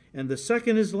commandment. "And the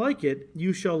second is like it,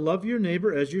 you shall love your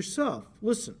neighbor as yourself."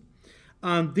 Listen,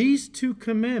 "on these two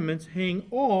commandments hang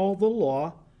all the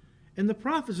law and the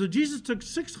prophets." So Jesus took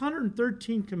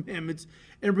 613 commandments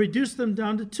and reduced them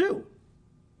down to two.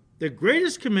 The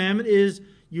greatest commandment is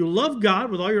you love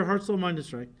God with all your heart, soul, mind, and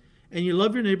strength, and you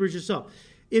love your neighbor as yourself.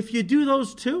 If you do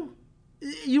those two,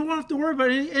 you won't have to worry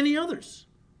about any others.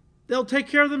 They'll take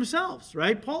care of themselves,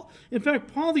 right? In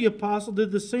fact, Paul the Apostle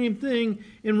did the same thing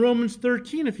in Romans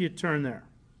 13, if you turn there.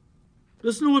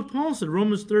 Listen to what Paul said,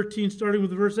 Romans 13, starting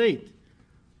with verse 8.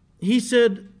 He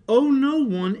said, "Owe no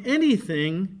one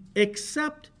anything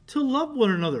except to love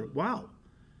one another." Wow.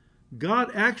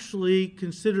 God actually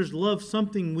considers love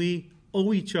something we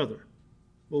owe each other.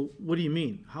 Well, what do you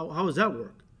mean? How does that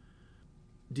work?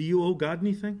 Do you owe God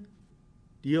anything?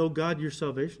 Do you owe God your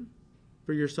salvation?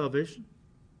 For your salvation?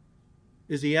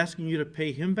 Is he asking you to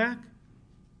pay him back?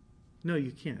 No,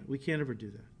 you can't. We can't ever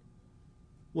do that.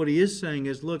 What he is saying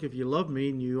is, look, if you love me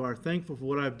and you are thankful for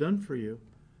what I've done for you,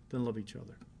 then love each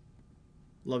other.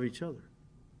 Love each other.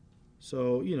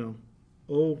 So,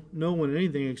 owe no one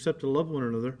anything except to love one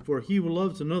another, for he who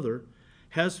loves another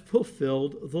has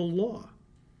fulfilled the law.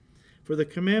 For the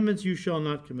commandments, you shall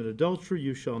not commit adultery,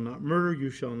 you shall not murder, you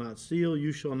shall not steal,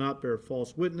 you shall not bear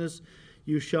false witness,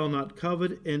 you shall not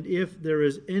covet, and if there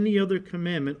is any other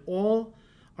commandment, all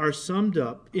are summed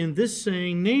up in this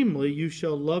saying, namely, you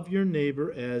shall love your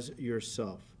neighbor as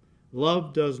yourself.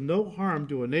 Love does no harm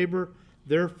to a neighbor,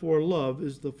 therefore love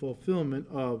is the fulfillment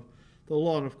of the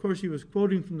law. And of course, he was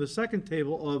quoting from the second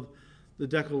table of the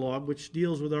Decalogue, which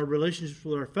deals with our relationships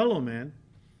with our fellow man. And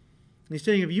he's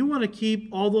saying, if you want to keep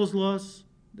all those laws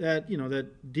that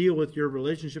deal with your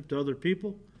relationship to other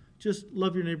people, just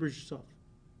love your neighbor as yourself.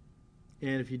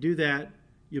 And if you do that,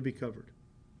 you'll be covered.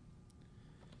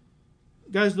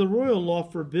 Guys, the royal law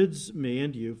forbids me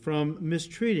and you from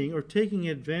mistreating or taking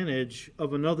advantage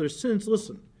of another, since,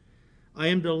 listen, I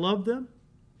am to love them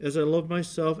as I love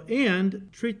myself and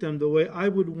treat them the way I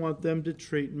would want them to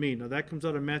treat me. Now that comes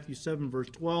out of Matthew 7, verse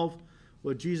 12,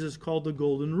 what Jesus called the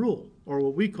golden rule, or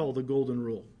what we call the golden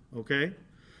rule, okay?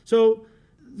 So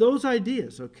those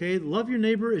ideas, okay? Love your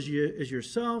neighbor as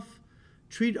yourself,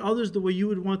 treat others the way you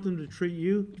would want them to treat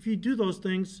you. If you do those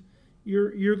things,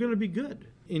 you're going to be good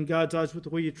in God's eyes with the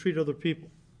way you treat other people.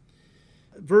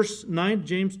 Verse 9,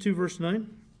 James 2, verse 9.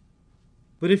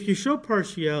 But if you show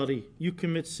partiality, you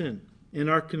commit sin, and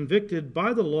are convicted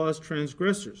by the law as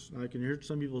transgressors. Now, I can hear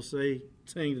some people saying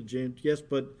to James, yes,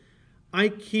 but I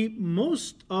keep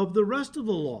most of the rest of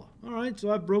the law. All right,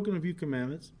 so I've broken a few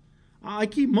commandments. I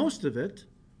keep most of it.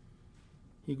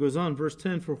 He goes on, verse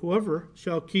 10, for whoever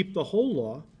shall keep the whole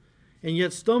law, and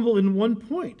yet stumble in one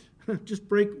point, just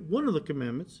break one of the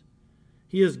commandments,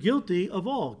 he is guilty of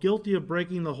all, guilty of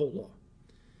breaking the whole law.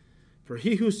 For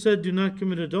he who said, do not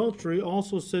commit adultery,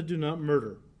 also said, do not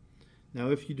murder. Now,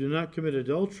 if you do not commit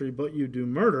adultery, but you do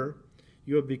murder,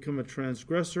 you have become a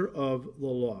transgressor of the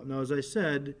law. Now, as I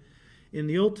said, in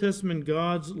the Old Testament,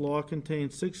 God's law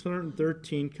contains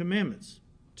 613 commandments.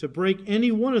 To break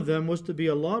any one of them was to be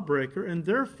a lawbreaker, and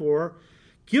therefore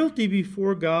guilty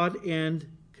before God and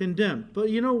condemned. But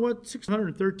you know what?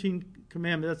 613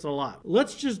 commandments, that's a lot.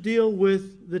 Let's just deal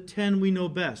with the 10 we know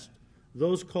best,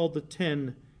 those called the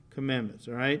 10 commandments,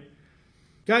 all right?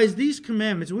 Guys, these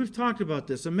commandments, we've talked about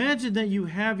this. Imagine that you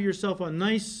have yourself a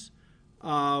nice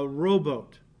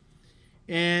rowboat,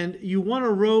 and you want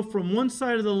to row from one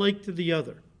side of the lake to the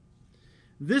other.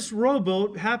 This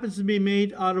rowboat happens to be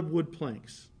made out of wood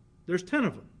planks. There's 10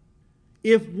 of them.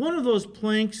 If one of those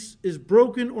planks is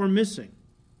broken or missing,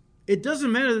 it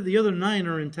doesn't matter that the other 9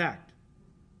 are intact.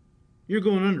 You're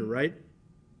going under, right?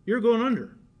 You're going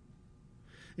under.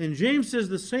 And James says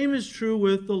the same is true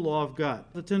with the law of God,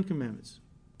 the 10 commandments.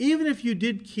 Even if you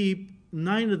did keep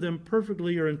 9 of them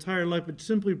perfectly your entire life, but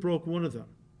simply broke one of them,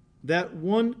 that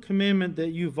one commandment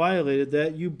that you violated,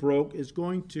 that you broke, is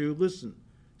going to, listen,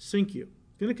 sink you.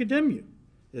 It's going to condemn you.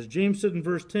 As James said in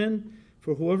verse 10,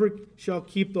 for whoever shall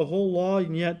keep the whole law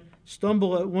and yet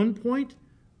stumble at one point,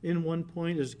 in one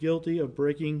point is guilty of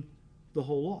breaking the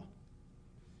whole law.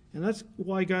 And that's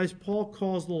why, guys, Paul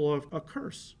calls the law a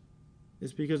curse.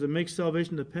 It's because it makes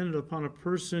salvation dependent upon a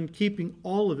person keeping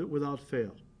all of it without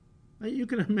fail. Now, you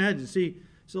can imagine, see,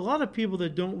 there's a lot of people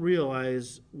that don't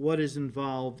realize what is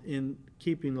involved in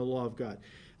keeping the law of God.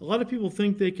 A lot of people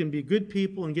think they can be good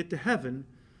people and get to heaven,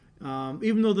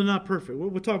 even though they're not perfect.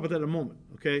 We'll talk about that in a moment,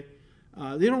 okay?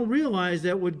 They don't realize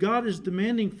that what God is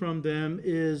demanding from them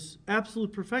is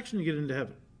absolute perfection to get into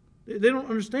heaven. They don't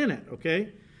understand that,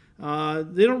 okay?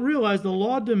 They don't realize the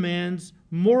law demands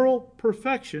moral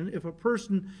perfection if a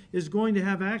person is going to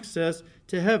have access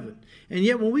to heaven. And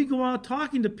yet when we go out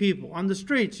talking to people on the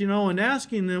streets, and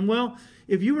asking them, well,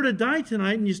 if you were to die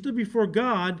tonight and you stood before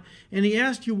God and he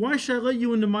asked you, why should I let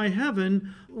you into my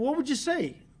heaven? What would you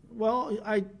say? Well,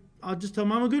 I'll just tell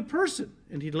him I'm a good person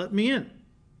and he'd let me in.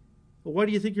 Well, why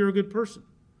do you think you're a good person?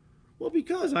 Well,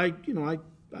 because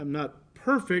I'm not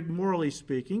perfect, morally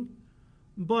speaking,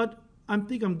 but I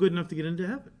think I'm good enough to get into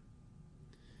heaven.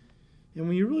 And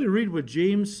when you really read what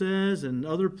James says and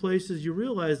other places, you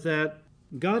realize that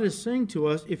God is saying to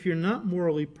us, if you're not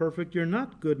morally perfect, you're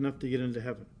not good enough to get into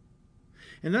heaven.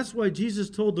 And that's why Jesus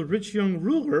told the rich young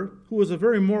ruler, who was a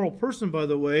very moral person, by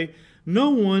the way, no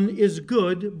one is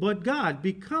good but God.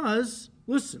 Because,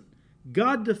 listen,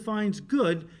 God defines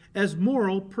good as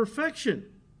moral perfection.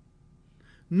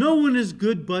 No one is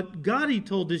good but God, he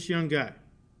told this young guy.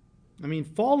 I mean,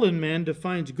 fallen man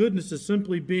defines goodness as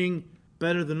simply being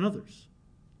better than others.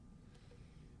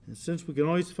 And since we can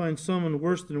always find someone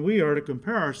worse than we are to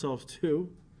compare ourselves to,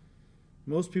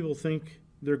 most people think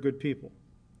they're good people.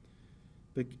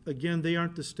 But again, they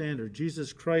aren't the standard.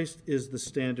 Jesus Christ is the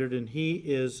standard, and he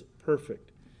is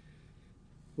perfect.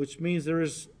 Which means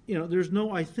there's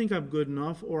no I think I'm good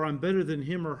enough or I'm better than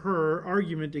him or her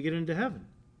argument to get into heaven.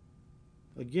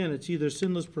 Again, it's either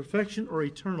sinless perfection or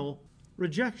eternal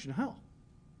rejection, hell.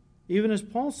 Even as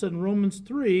Paul said in Romans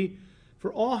 3,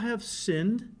 for all have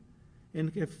sinned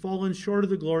and have fallen short of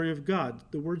the glory of God.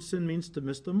 The word sin means to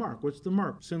miss the mark. What's the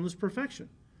mark? Sinless perfection.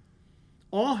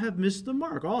 All have missed the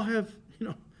mark. All have,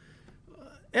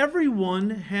 everyone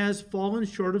has fallen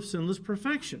short of sinless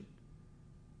perfection.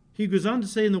 He goes on to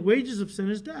say, and the wages of sin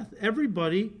is death.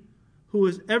 Everybody who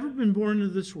has ever been born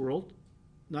into this world,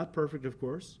 not perfect, of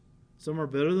course, some are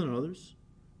better than others,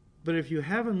 but if you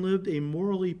haven't lived a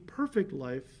morally perfect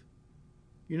life,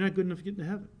 you're not good enough to get into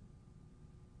heaven.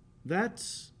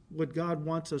 That's what God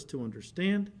wants us to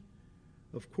understand.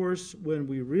 Of course, when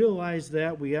we realize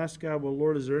that, we ask God, well,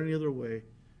 Lord, is there any other way?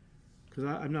 Because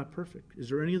I'm not perfect. Is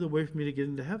there any other way for me to get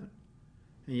into heaven?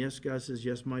 And yes, God says,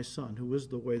 yes, my Son, who is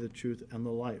the way, the truth, and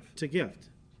the life. It's a gift.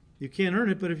 You can't earn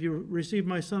it, but if you receive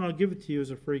my Son, I'll give it to you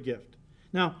as a free gift.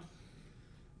 Now,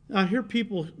 I hear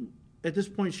people at this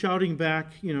point shouting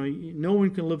back, no one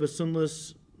can live a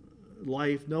sinless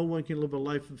life. No one can live a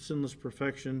life of sinless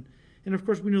perfection. And of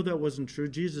course, we know that wasn't true.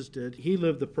 Jesus did. He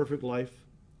lived the perfect life.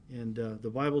 And the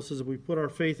Bible says if we put our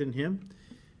faith in him,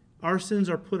 our sins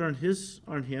are put on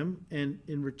him, and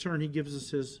in return, he gives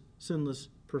us his sinless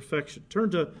perfection. Turn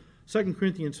to 2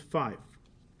 Corinthians 5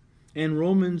 and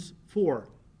Romans 4.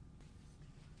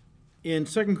 In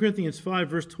 2 Corinthians 5,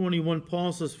 verse 21,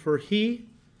 Paul says, for he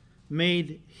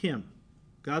made him,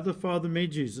 God the Father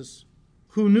made Jesus,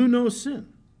 who knew no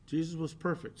sin. Jesus was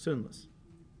perfect, sinless.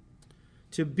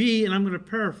 To be, and I'm going to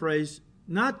paraphrase,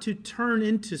 not to turn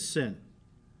into sin.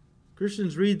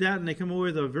 Christians read that and they come away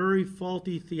with a very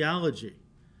faulty theology.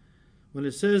 When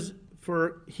it says,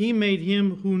 for he made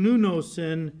him who knew no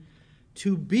sin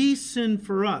to be sin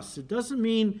for us, it doesn't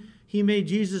mean he made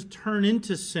Jesus turn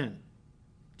into sin.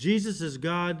 Jesus is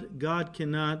God. God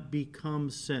cannot become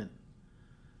sin.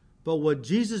 But what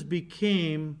Jesus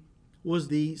became was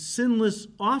the sinless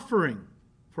offering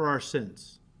for our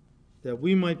sins, that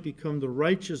we might become the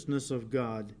righteousness of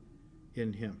God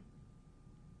in him.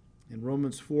 In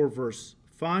Romans 4, verse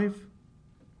 5,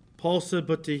 Paul said,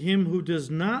 but to him who does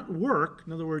not work,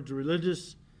 in other words,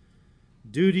 religious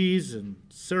duties and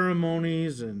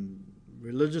ceremonies and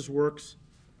religious works,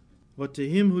 but to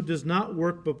him who does not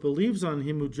work but believes on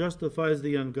him who justifies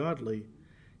the ungodly,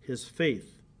 his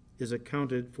faith is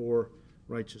accounted for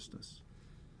righteousness.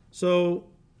 So,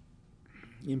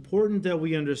 important that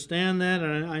we understand that,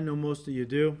 and I know most of you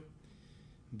do,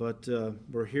 but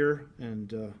we're here,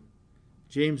 and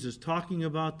James is talking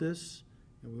about this,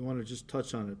 and we want to just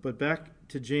touch on it. But back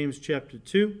to James chapter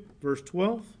 2, verse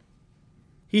 12.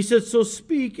 He said, so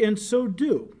speak and so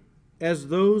do, as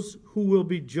those who will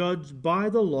be judged by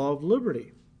the law of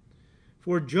liberty.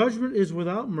 For judgment is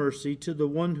without mercy to the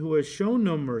one who has shown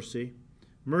no mercy.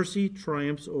 Mercy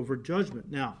triumphs over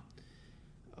judgment. Now,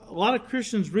 a lot of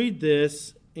Christians read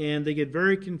this, and they get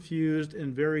very confused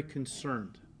and very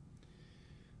concerned,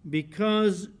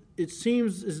 because it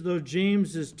seems as though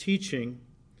James is teaching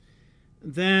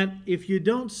that if you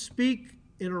don't speak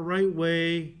in a right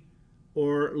way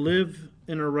or live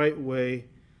in a right way,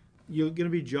 you're going to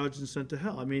be judged and sent to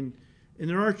hell. I mean, and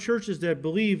there are churches that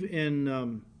believe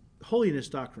in holiness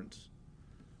doctrines,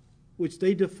 which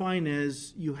they define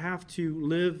as you have to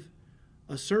live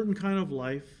a certain kind of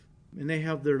life, and they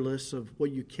have their lists of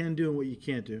what you can do and what you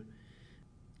can't do.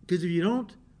 Because if you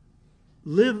don't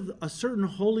live a certain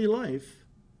holy life,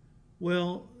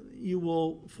 well, you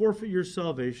will forfeit your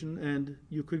salvation, and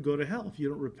you could go to hell if you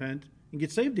don't repent and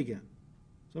get saved again.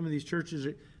 Some of these churches,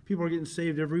 people are getting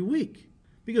saved every week.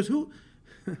 Because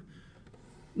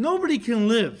nobody can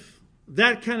live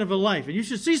that kind of a life. And you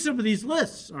should see some of these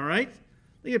lists, all right?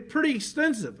 They get pretty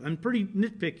extensive and pretty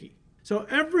nitpicky. So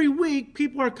every week,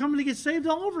 people are coming to get saved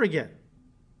all over again,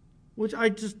 which I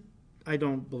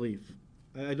don't believe.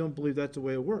 I don't believe that's the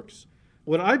way it works.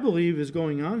 What I believe is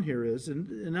going on here is,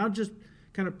 and I'll just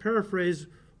kind of paraphrase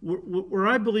where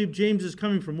I believe James is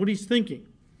coming from, what he's thinking.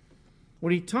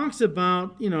 When he talks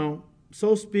about,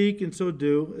 so speak and so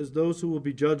do, as those who will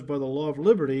be judged by the law of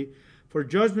liberty, for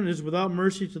judgment is without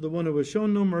mercy to the one who has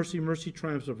shown no mercy. Mercy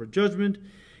triumphs over judgment.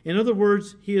 In other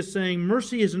words, he is saying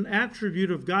mercy is an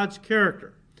attribute of God's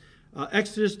character.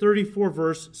 Exodus 34,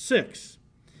 verse 6.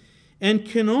 And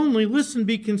can only,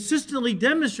 be consistently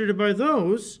demonstrated by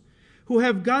those who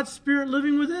have God's Spirit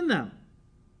living within them.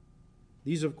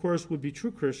 These, of course, would be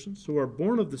true Christians who are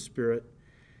born of the Spirit,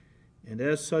 and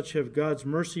as such have God's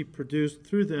mercy produced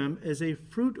through them as a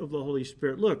fruit of the Holy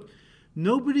Spirit. Look,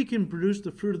 nobody can produce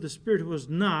the fruit of the Spirit who is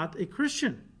not a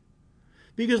Christian.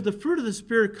 Because the fruit of the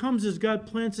Spirit comes as God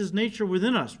plants his nature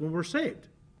within us when we're saved.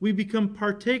 We become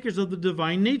partakers of the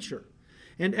divine nature.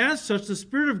 And as such, the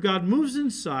Spirit of God moves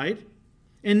inside,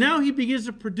 and now he begins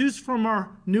to produce from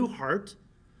our new heart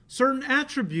certain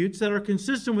attributes that are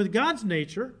consistent with God's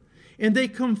nature, and they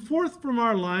come forth from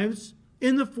our lives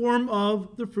in the form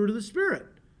of the fruit of the Spirit.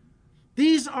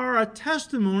 These are a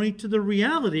testimony to the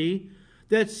reality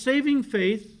that saving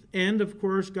faith and, of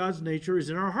course, God's nature is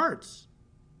in our hearts.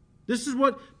 This is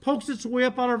what pokes its way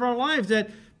up out of our lives, that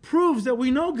proves that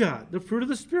we know God, the fruit of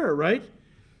the Spirit, right?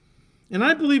 And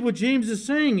I believe what James is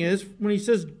saying is, when he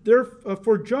says,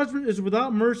 "For judgment is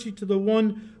without mercy to the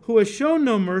one who has shown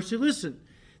no mercy," listen,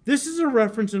 this is a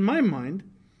reference in my mind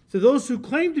to those who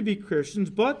claim to be Christians,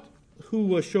 but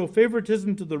who show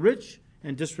favoritism to the rich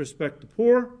and disrespect the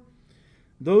poor,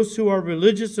 those who are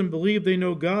religious and believe they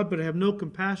know God but have no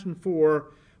compassion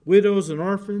for widows and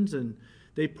orphans, and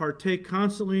they partake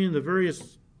constantly in the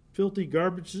various filthy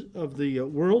garbage of the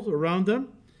world around them.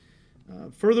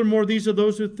 Furthermore, these are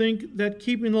those who think that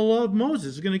keeping the law of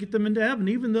Moses is going to get them into heaven,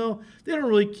 even though they don't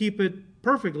really keep it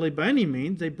perfectly by any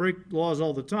means. They break laws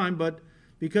all the time, but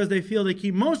because they feel they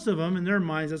keep most of them, in their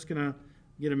minds, that's going to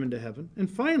get them into heaven.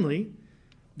 And finally,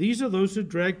 these are those who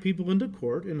drag people into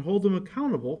court and hold them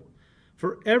accountable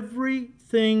for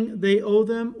everything they owe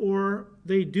them or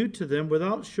they do to them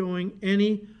without showing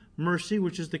any mercy,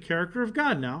 which is the character of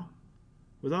God now,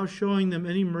 without showing them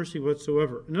any mercy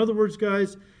whatsoever. In other words,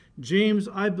 guys, James,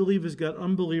 I believe, has got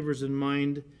unbelievers in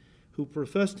mind who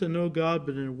profess to know God,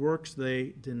 but in works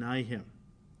they deny him.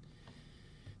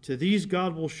 To these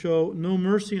God will show no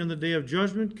mercy on the day of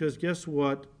judgment, because guess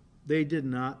what? They did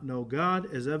not know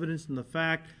God, as evidenced in the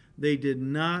fact they did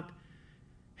not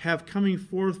have coming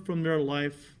forth from their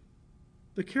life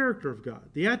the character of God,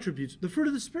 the attributes, the fruit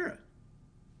of the Spirit.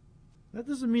 That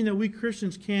doesn't mean that we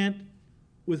Christians can't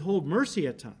withhold mercy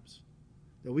at times,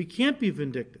 that we can't be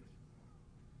vindictive.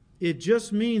 It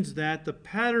just means that the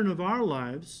pattern of our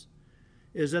lives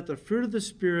is that the fruit of the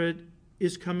Spirit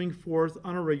is coming forth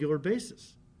on a regular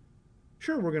basis.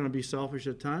 Sure, we're going to be selfish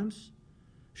at times.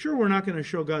 Sure, we're not going to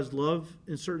show God's love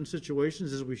in certain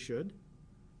situations as we should.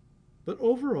 But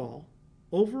overall,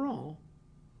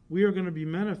 we are going to be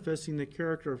manifesting the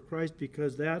character of Christ,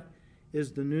 because that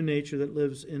is the new nature that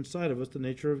lives inside of us, the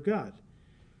nature of God.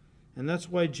 And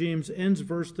that's why James ends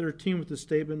verse 13 with the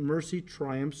statement, "Mercy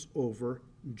triumphs over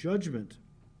judgment."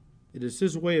 It is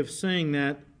his way of saying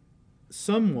that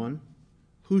someone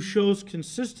who shows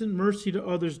consistent mercy to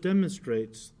others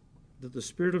demonstrates that the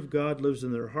Spirit of God lives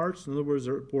in their hearts. In other words,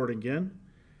 they're born again,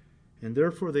 and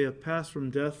therefore they have passed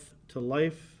from death to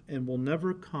life and will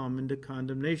never come into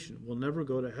condemnation, will never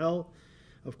go to hell.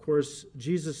 Of course,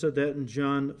 Jesus said that in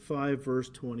John 5, verse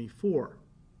 24.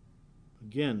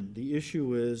 Again, the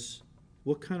issue is,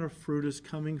 what kind of fruit is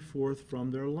coming forth from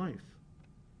their life?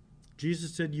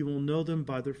 Jesus said, "You will know them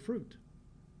by their fruit."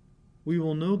 We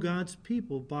will know God's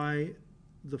people by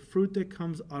the fruit that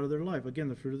comes out of their life. Again,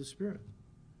 the fruit of the Spirit.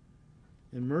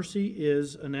 And mercy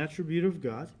is an attribute of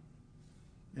God.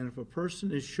 And if a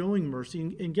person is showing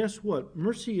mercy, and guess what?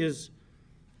 Mercy is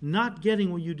not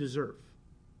getting what you deserve.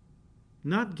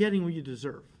 Not getting what you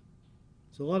deserve.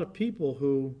 There's a lot of people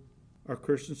who are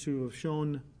Christians who have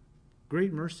shown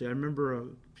great mercy. I remember a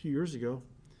few years ago,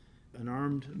 an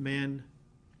armed man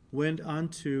went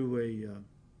onto a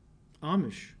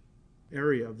Amish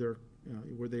area of their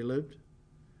where they lived,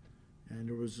 and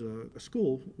there was a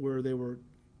school where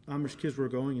Amish kids were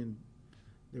going, and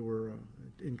they were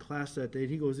in class that day.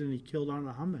 And he goes in and he killed I don't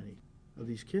know how many of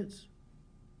these kids.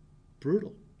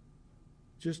 Brutal.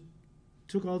 Just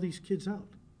took all these kids out.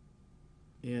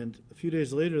 And a few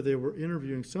days later, they were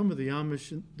interviewing some of the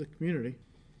Amish in the community,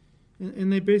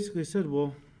 and they basically said,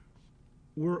 "Well,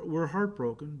 we're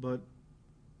heartbroken, but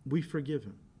we forgive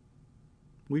him.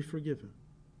 We forgive him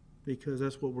because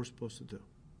that's what we're supposed to do.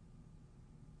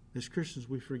 As Christians,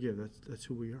 we forgive. That's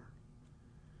who we are."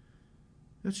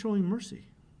 That's showing mercy.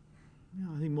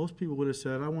 I think most people would have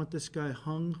said, "I want this guy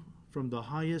hung from the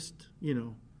highest,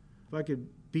 if I could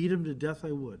beat him to death,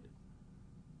 I would."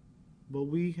 But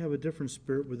we have a different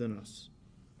spirit within us.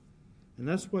 And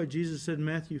that's why Jesus said in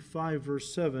Matthew 5,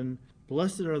 verse 7,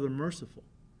 "Blessed are the merciful,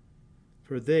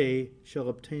 for they shall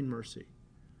obtain mercy."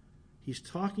 He's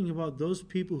talking about those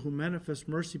people who manifest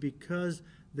mercy because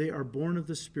they are born of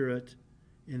the Spirit,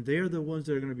 and they are the ones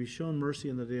that are going to be shown mercy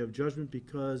in the day of judgment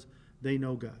because they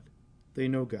know God. They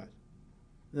know God.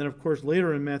 And then, of course,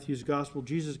 later in Matthew's Gospel,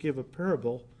 Jesus gave a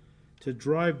parable to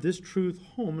drive this truth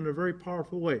home in a very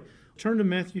powerful way. Turn to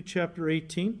Matthew chapter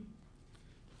 18.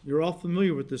 You're all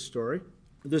familiar with this story,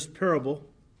 this parable,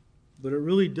 but it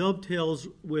really dovetails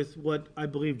with what I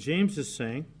believe James is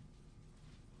saying.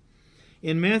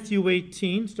 In Matthew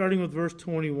 18, starting with verse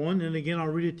 21, and again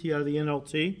I'll read it to you out of the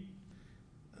NLT.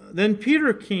 "Then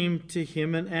Peter came to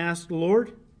him and asked,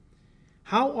 'Lord,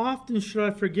 How often should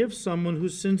I forgive someone who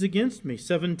sins against me?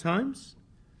 7 times?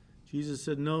 Jesus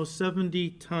said, no, 70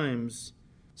 times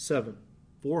 7.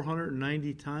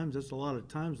 490 times? That's a lot of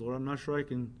times, Lord. I'm not sure I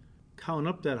can count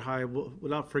up that high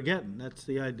without forgetting. That's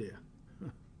the idea.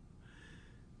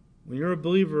 When you're a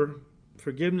believer,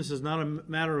 forgiveness is not a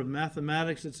matter of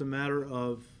mathematics. It's a matter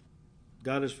of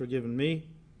God has forgiven me.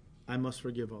 I must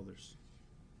forgive others.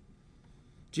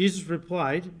 Jesus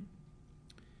replied,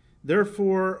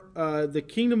 therefore, the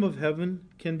kingdom of heaven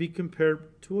can be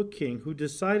compared to a king who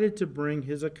decided to bring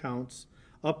his accounts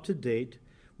up to date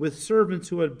with servants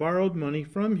who had borrowed money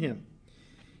from him.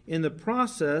 In the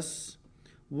process,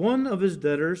 one of his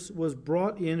debtors was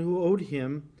brought in who owed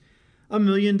him $1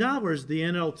 million, the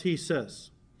NLT says.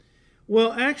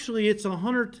 Well, actually, it's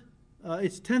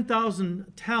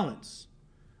 10,000 talents.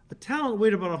 A talent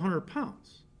weighed about 100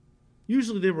 pounds.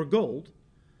 Usually they were gold.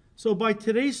 So by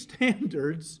today's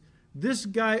standards, this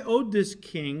guy owed this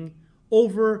king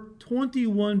over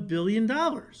 $21 billion.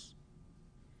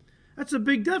 That's a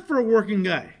big debt for a working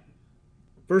guy.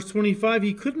 Verse 25,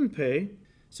 he couldn't pay,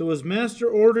 so his master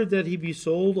ordered that he be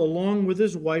sold along with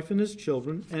his wife and his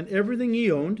children and everything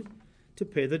he owned to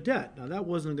pay the debt. Now, that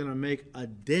wasn't going to make a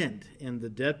dent in the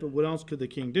debt, but what else could the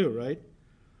king do, right?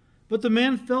 But the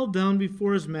man fell down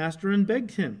before his master and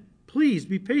begged him, please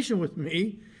be patient with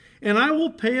me, and I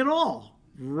will pay it all.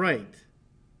 Right.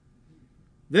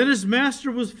 Then his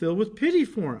master was filled with pity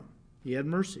for him. He had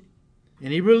mercy.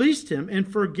 And he released him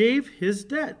and forgave his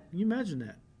debt. Can you imagine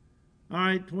that? All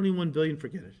right, 21 billion,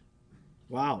 forget it.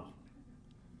 Wow.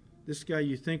 This guy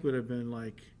you think would have been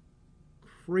like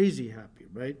crazy happy,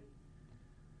 right?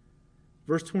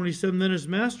 Verse 27, then his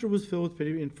master was filled with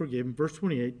pity and forgave him. Verse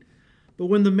 28, but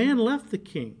when the man left the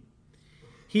king,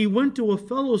 he went to a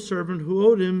fellow servant who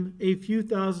owed him a few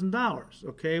 $1,000s.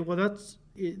 Okay, well, that's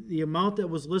the amount that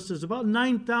was listed is about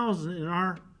 9,000 in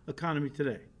our economy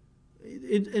today.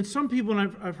 And some people,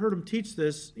 and I've heard them teach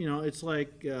this, it's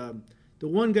like the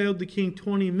one guy owed the king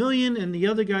 20 million and the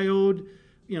other guy owed,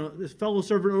 this fellow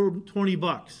servant owed $20.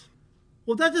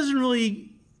 Well, that doesn't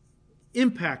really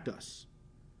impact us.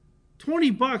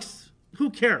 $20, who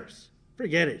cares?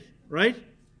 Forget it, right?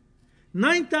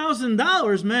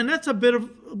 $9,000, man, that's a bit of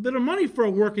money for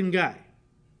a working guy.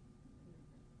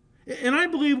 And I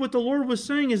believe what the Lord was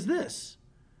saying is this,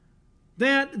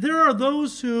 that there are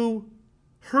those who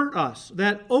hurt us,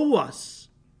 that owe us.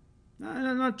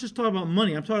 I'm not just talking about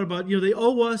money. I'm talking about, they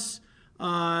owe us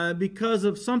because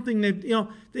of something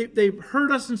they've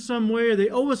hurt us in some way, or they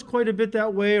owe us quite a bit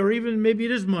that way, or even maybe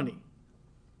it is money.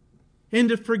 And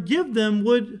to forgive them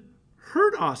would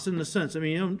hurt us in a sense. I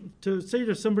mean, to say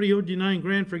to somebody who owed you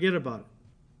 $9,000, forget about it.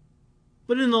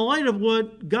 But in the light of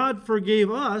what God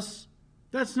forgave us,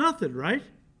 that's nothing, right?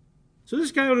 So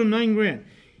this guy owed him $9,000.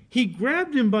 He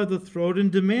grabbed him by the throat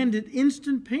and demanded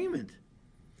instant payment.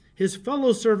 His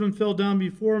fellow servant fell down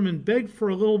before him and begged for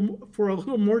a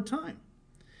little more time.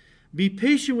 Be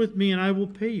patient with me and I will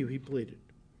pay you, he pleaded.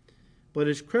 But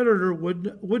his creditor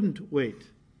wouldn't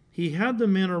wait. He had the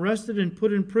man arrested and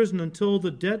put in prison until the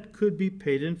debt could be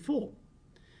paid in full.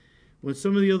 When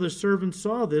some of the other servants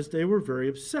saw this, they were very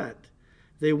upset.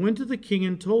 They went to the king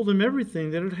and told him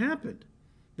everything that had happened.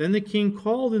 Then the king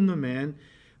called in the man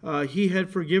he had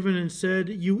forgiven and said,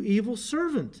 you evil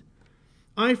servant,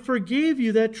 I forgave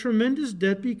you that tremendous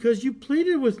debt because you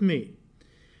pleaded with me.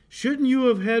 Shouldn't you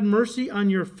have had mercy on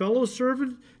your fellow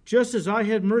servant just as I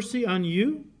had mercy on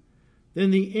you? Then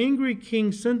the angry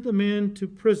king sent the man to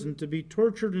prison to be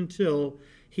tortured until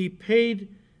he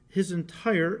paid his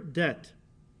entire debt.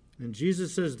 And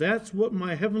Jesus says, that's what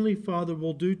my heavenly Father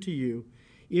will do to you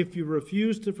if you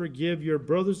refuse to forgive your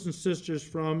brothers and sisters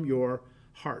from your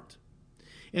heart.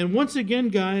 And once again,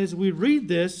 guys, we read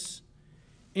this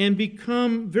and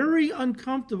become very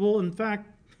uncomfortable. In fact,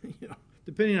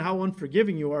 depending on how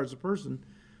unforgiving you are as a person,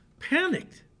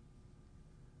 panicked.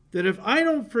 That if I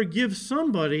don't forgive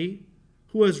somebody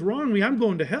who has wronged me, I'm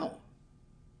going to hell.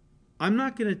 I'm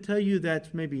not going to tell you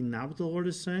that's maybe not what the Lord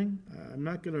is saying. I'm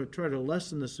not going to try to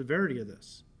lessen the severity of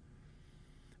this.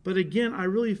 But again, I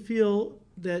really feel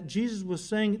that Jesus was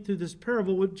saying through this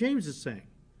parable what James is saying.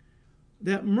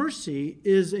 That mercy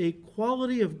is a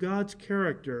quality of God's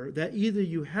character that either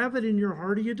you have it in your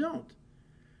heart or you don't.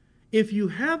 If you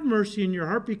have mercy in your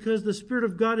heart because the Spirit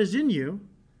of God is in you,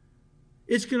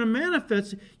 it's going to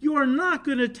manifest. You are not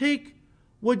going to take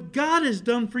what God has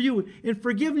done for you and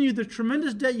forgiven you the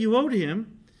tremendous debt you owed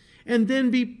him and then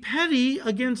be petty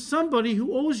against somebody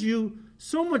who owes you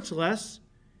so much less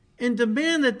and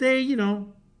demand that they,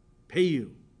 pay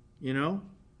you, no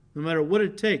matter what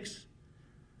it takes.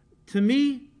 To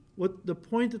me, what the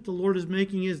point that the Lord is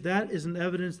making is that is an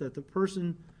evidence that the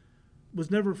person was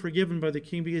never forgiven by the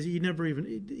king because he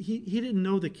didn't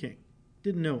know the king,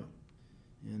 didn't know him.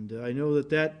 And I know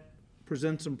that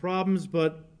presents some problems,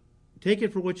 but take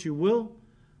it for what you will.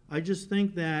 I just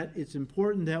think that it's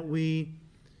important that we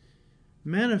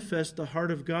manifest the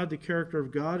heart of God, the character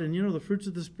of God. And the fruits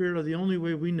of the Spirit are the only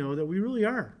way we know that we really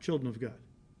are children of God.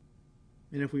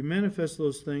 And if we manifest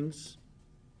those things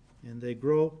and they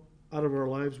grow out of our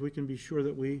lives, we can be sure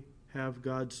that we have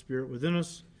God's Spirit within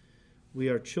us. We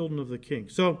are children of the King.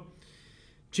 So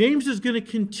James is going to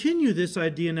continue this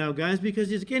idea now, guys, because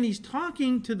he's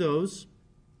talking to those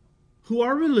who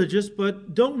are religious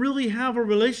but don't really have a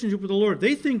relationship with the Lord.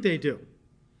 They think they do.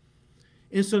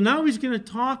 And so now he's going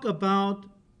to talk about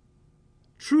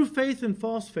true faith and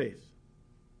false faith.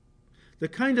 The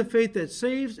kind of faith that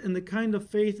saves and the kind of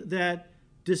faith that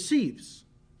deceives,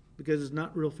 because it's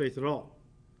not real faith at all.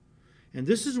 And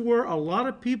this is where a lot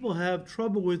of people have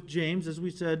trouble with James. As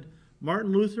we said,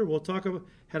 Martin Luther, we'll talk about,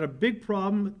 had a big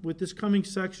problem with this coming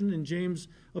section in James'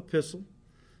 epistle.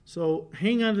 So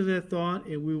hang on to that thought,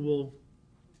 and we will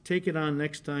take it on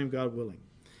next time, God willing.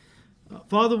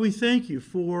 Father, we thank you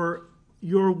for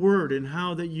your word and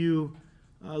how that you,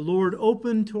 Lord,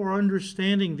 open to our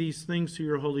understanding these things through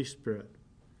your Holy Spirit.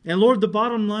 And Lord, the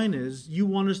bottom line is you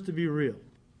want us to be real.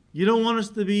 You don't want us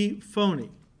to be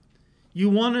phony. You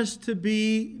want us to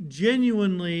be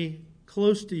genuinely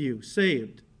close to you,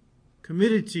 saved,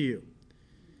 committed to you.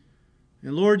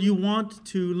 And Lord, you want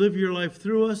to live your life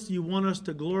through us. You want us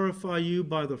to glorify you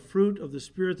by the fruit of the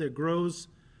Spirit that grows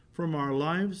from our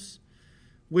lives,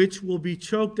 which will be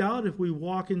choked out if we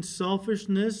walk in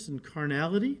selfishness and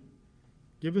carnality.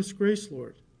 Give us grace,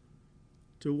 Lord,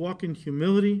 to walk in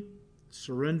humility,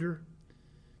 surrender,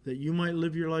 that you might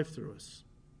live your life through us,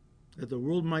 that the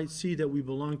world might see that we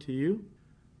belong to you,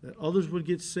 that others would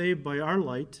get saved by our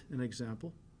light and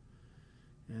example.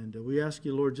 And we ask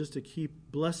you, Lord, just to keep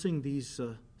blessing these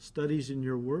studies in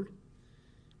your word.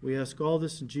 We ask all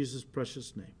this in Jesus'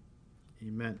 precious name.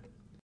 Amen.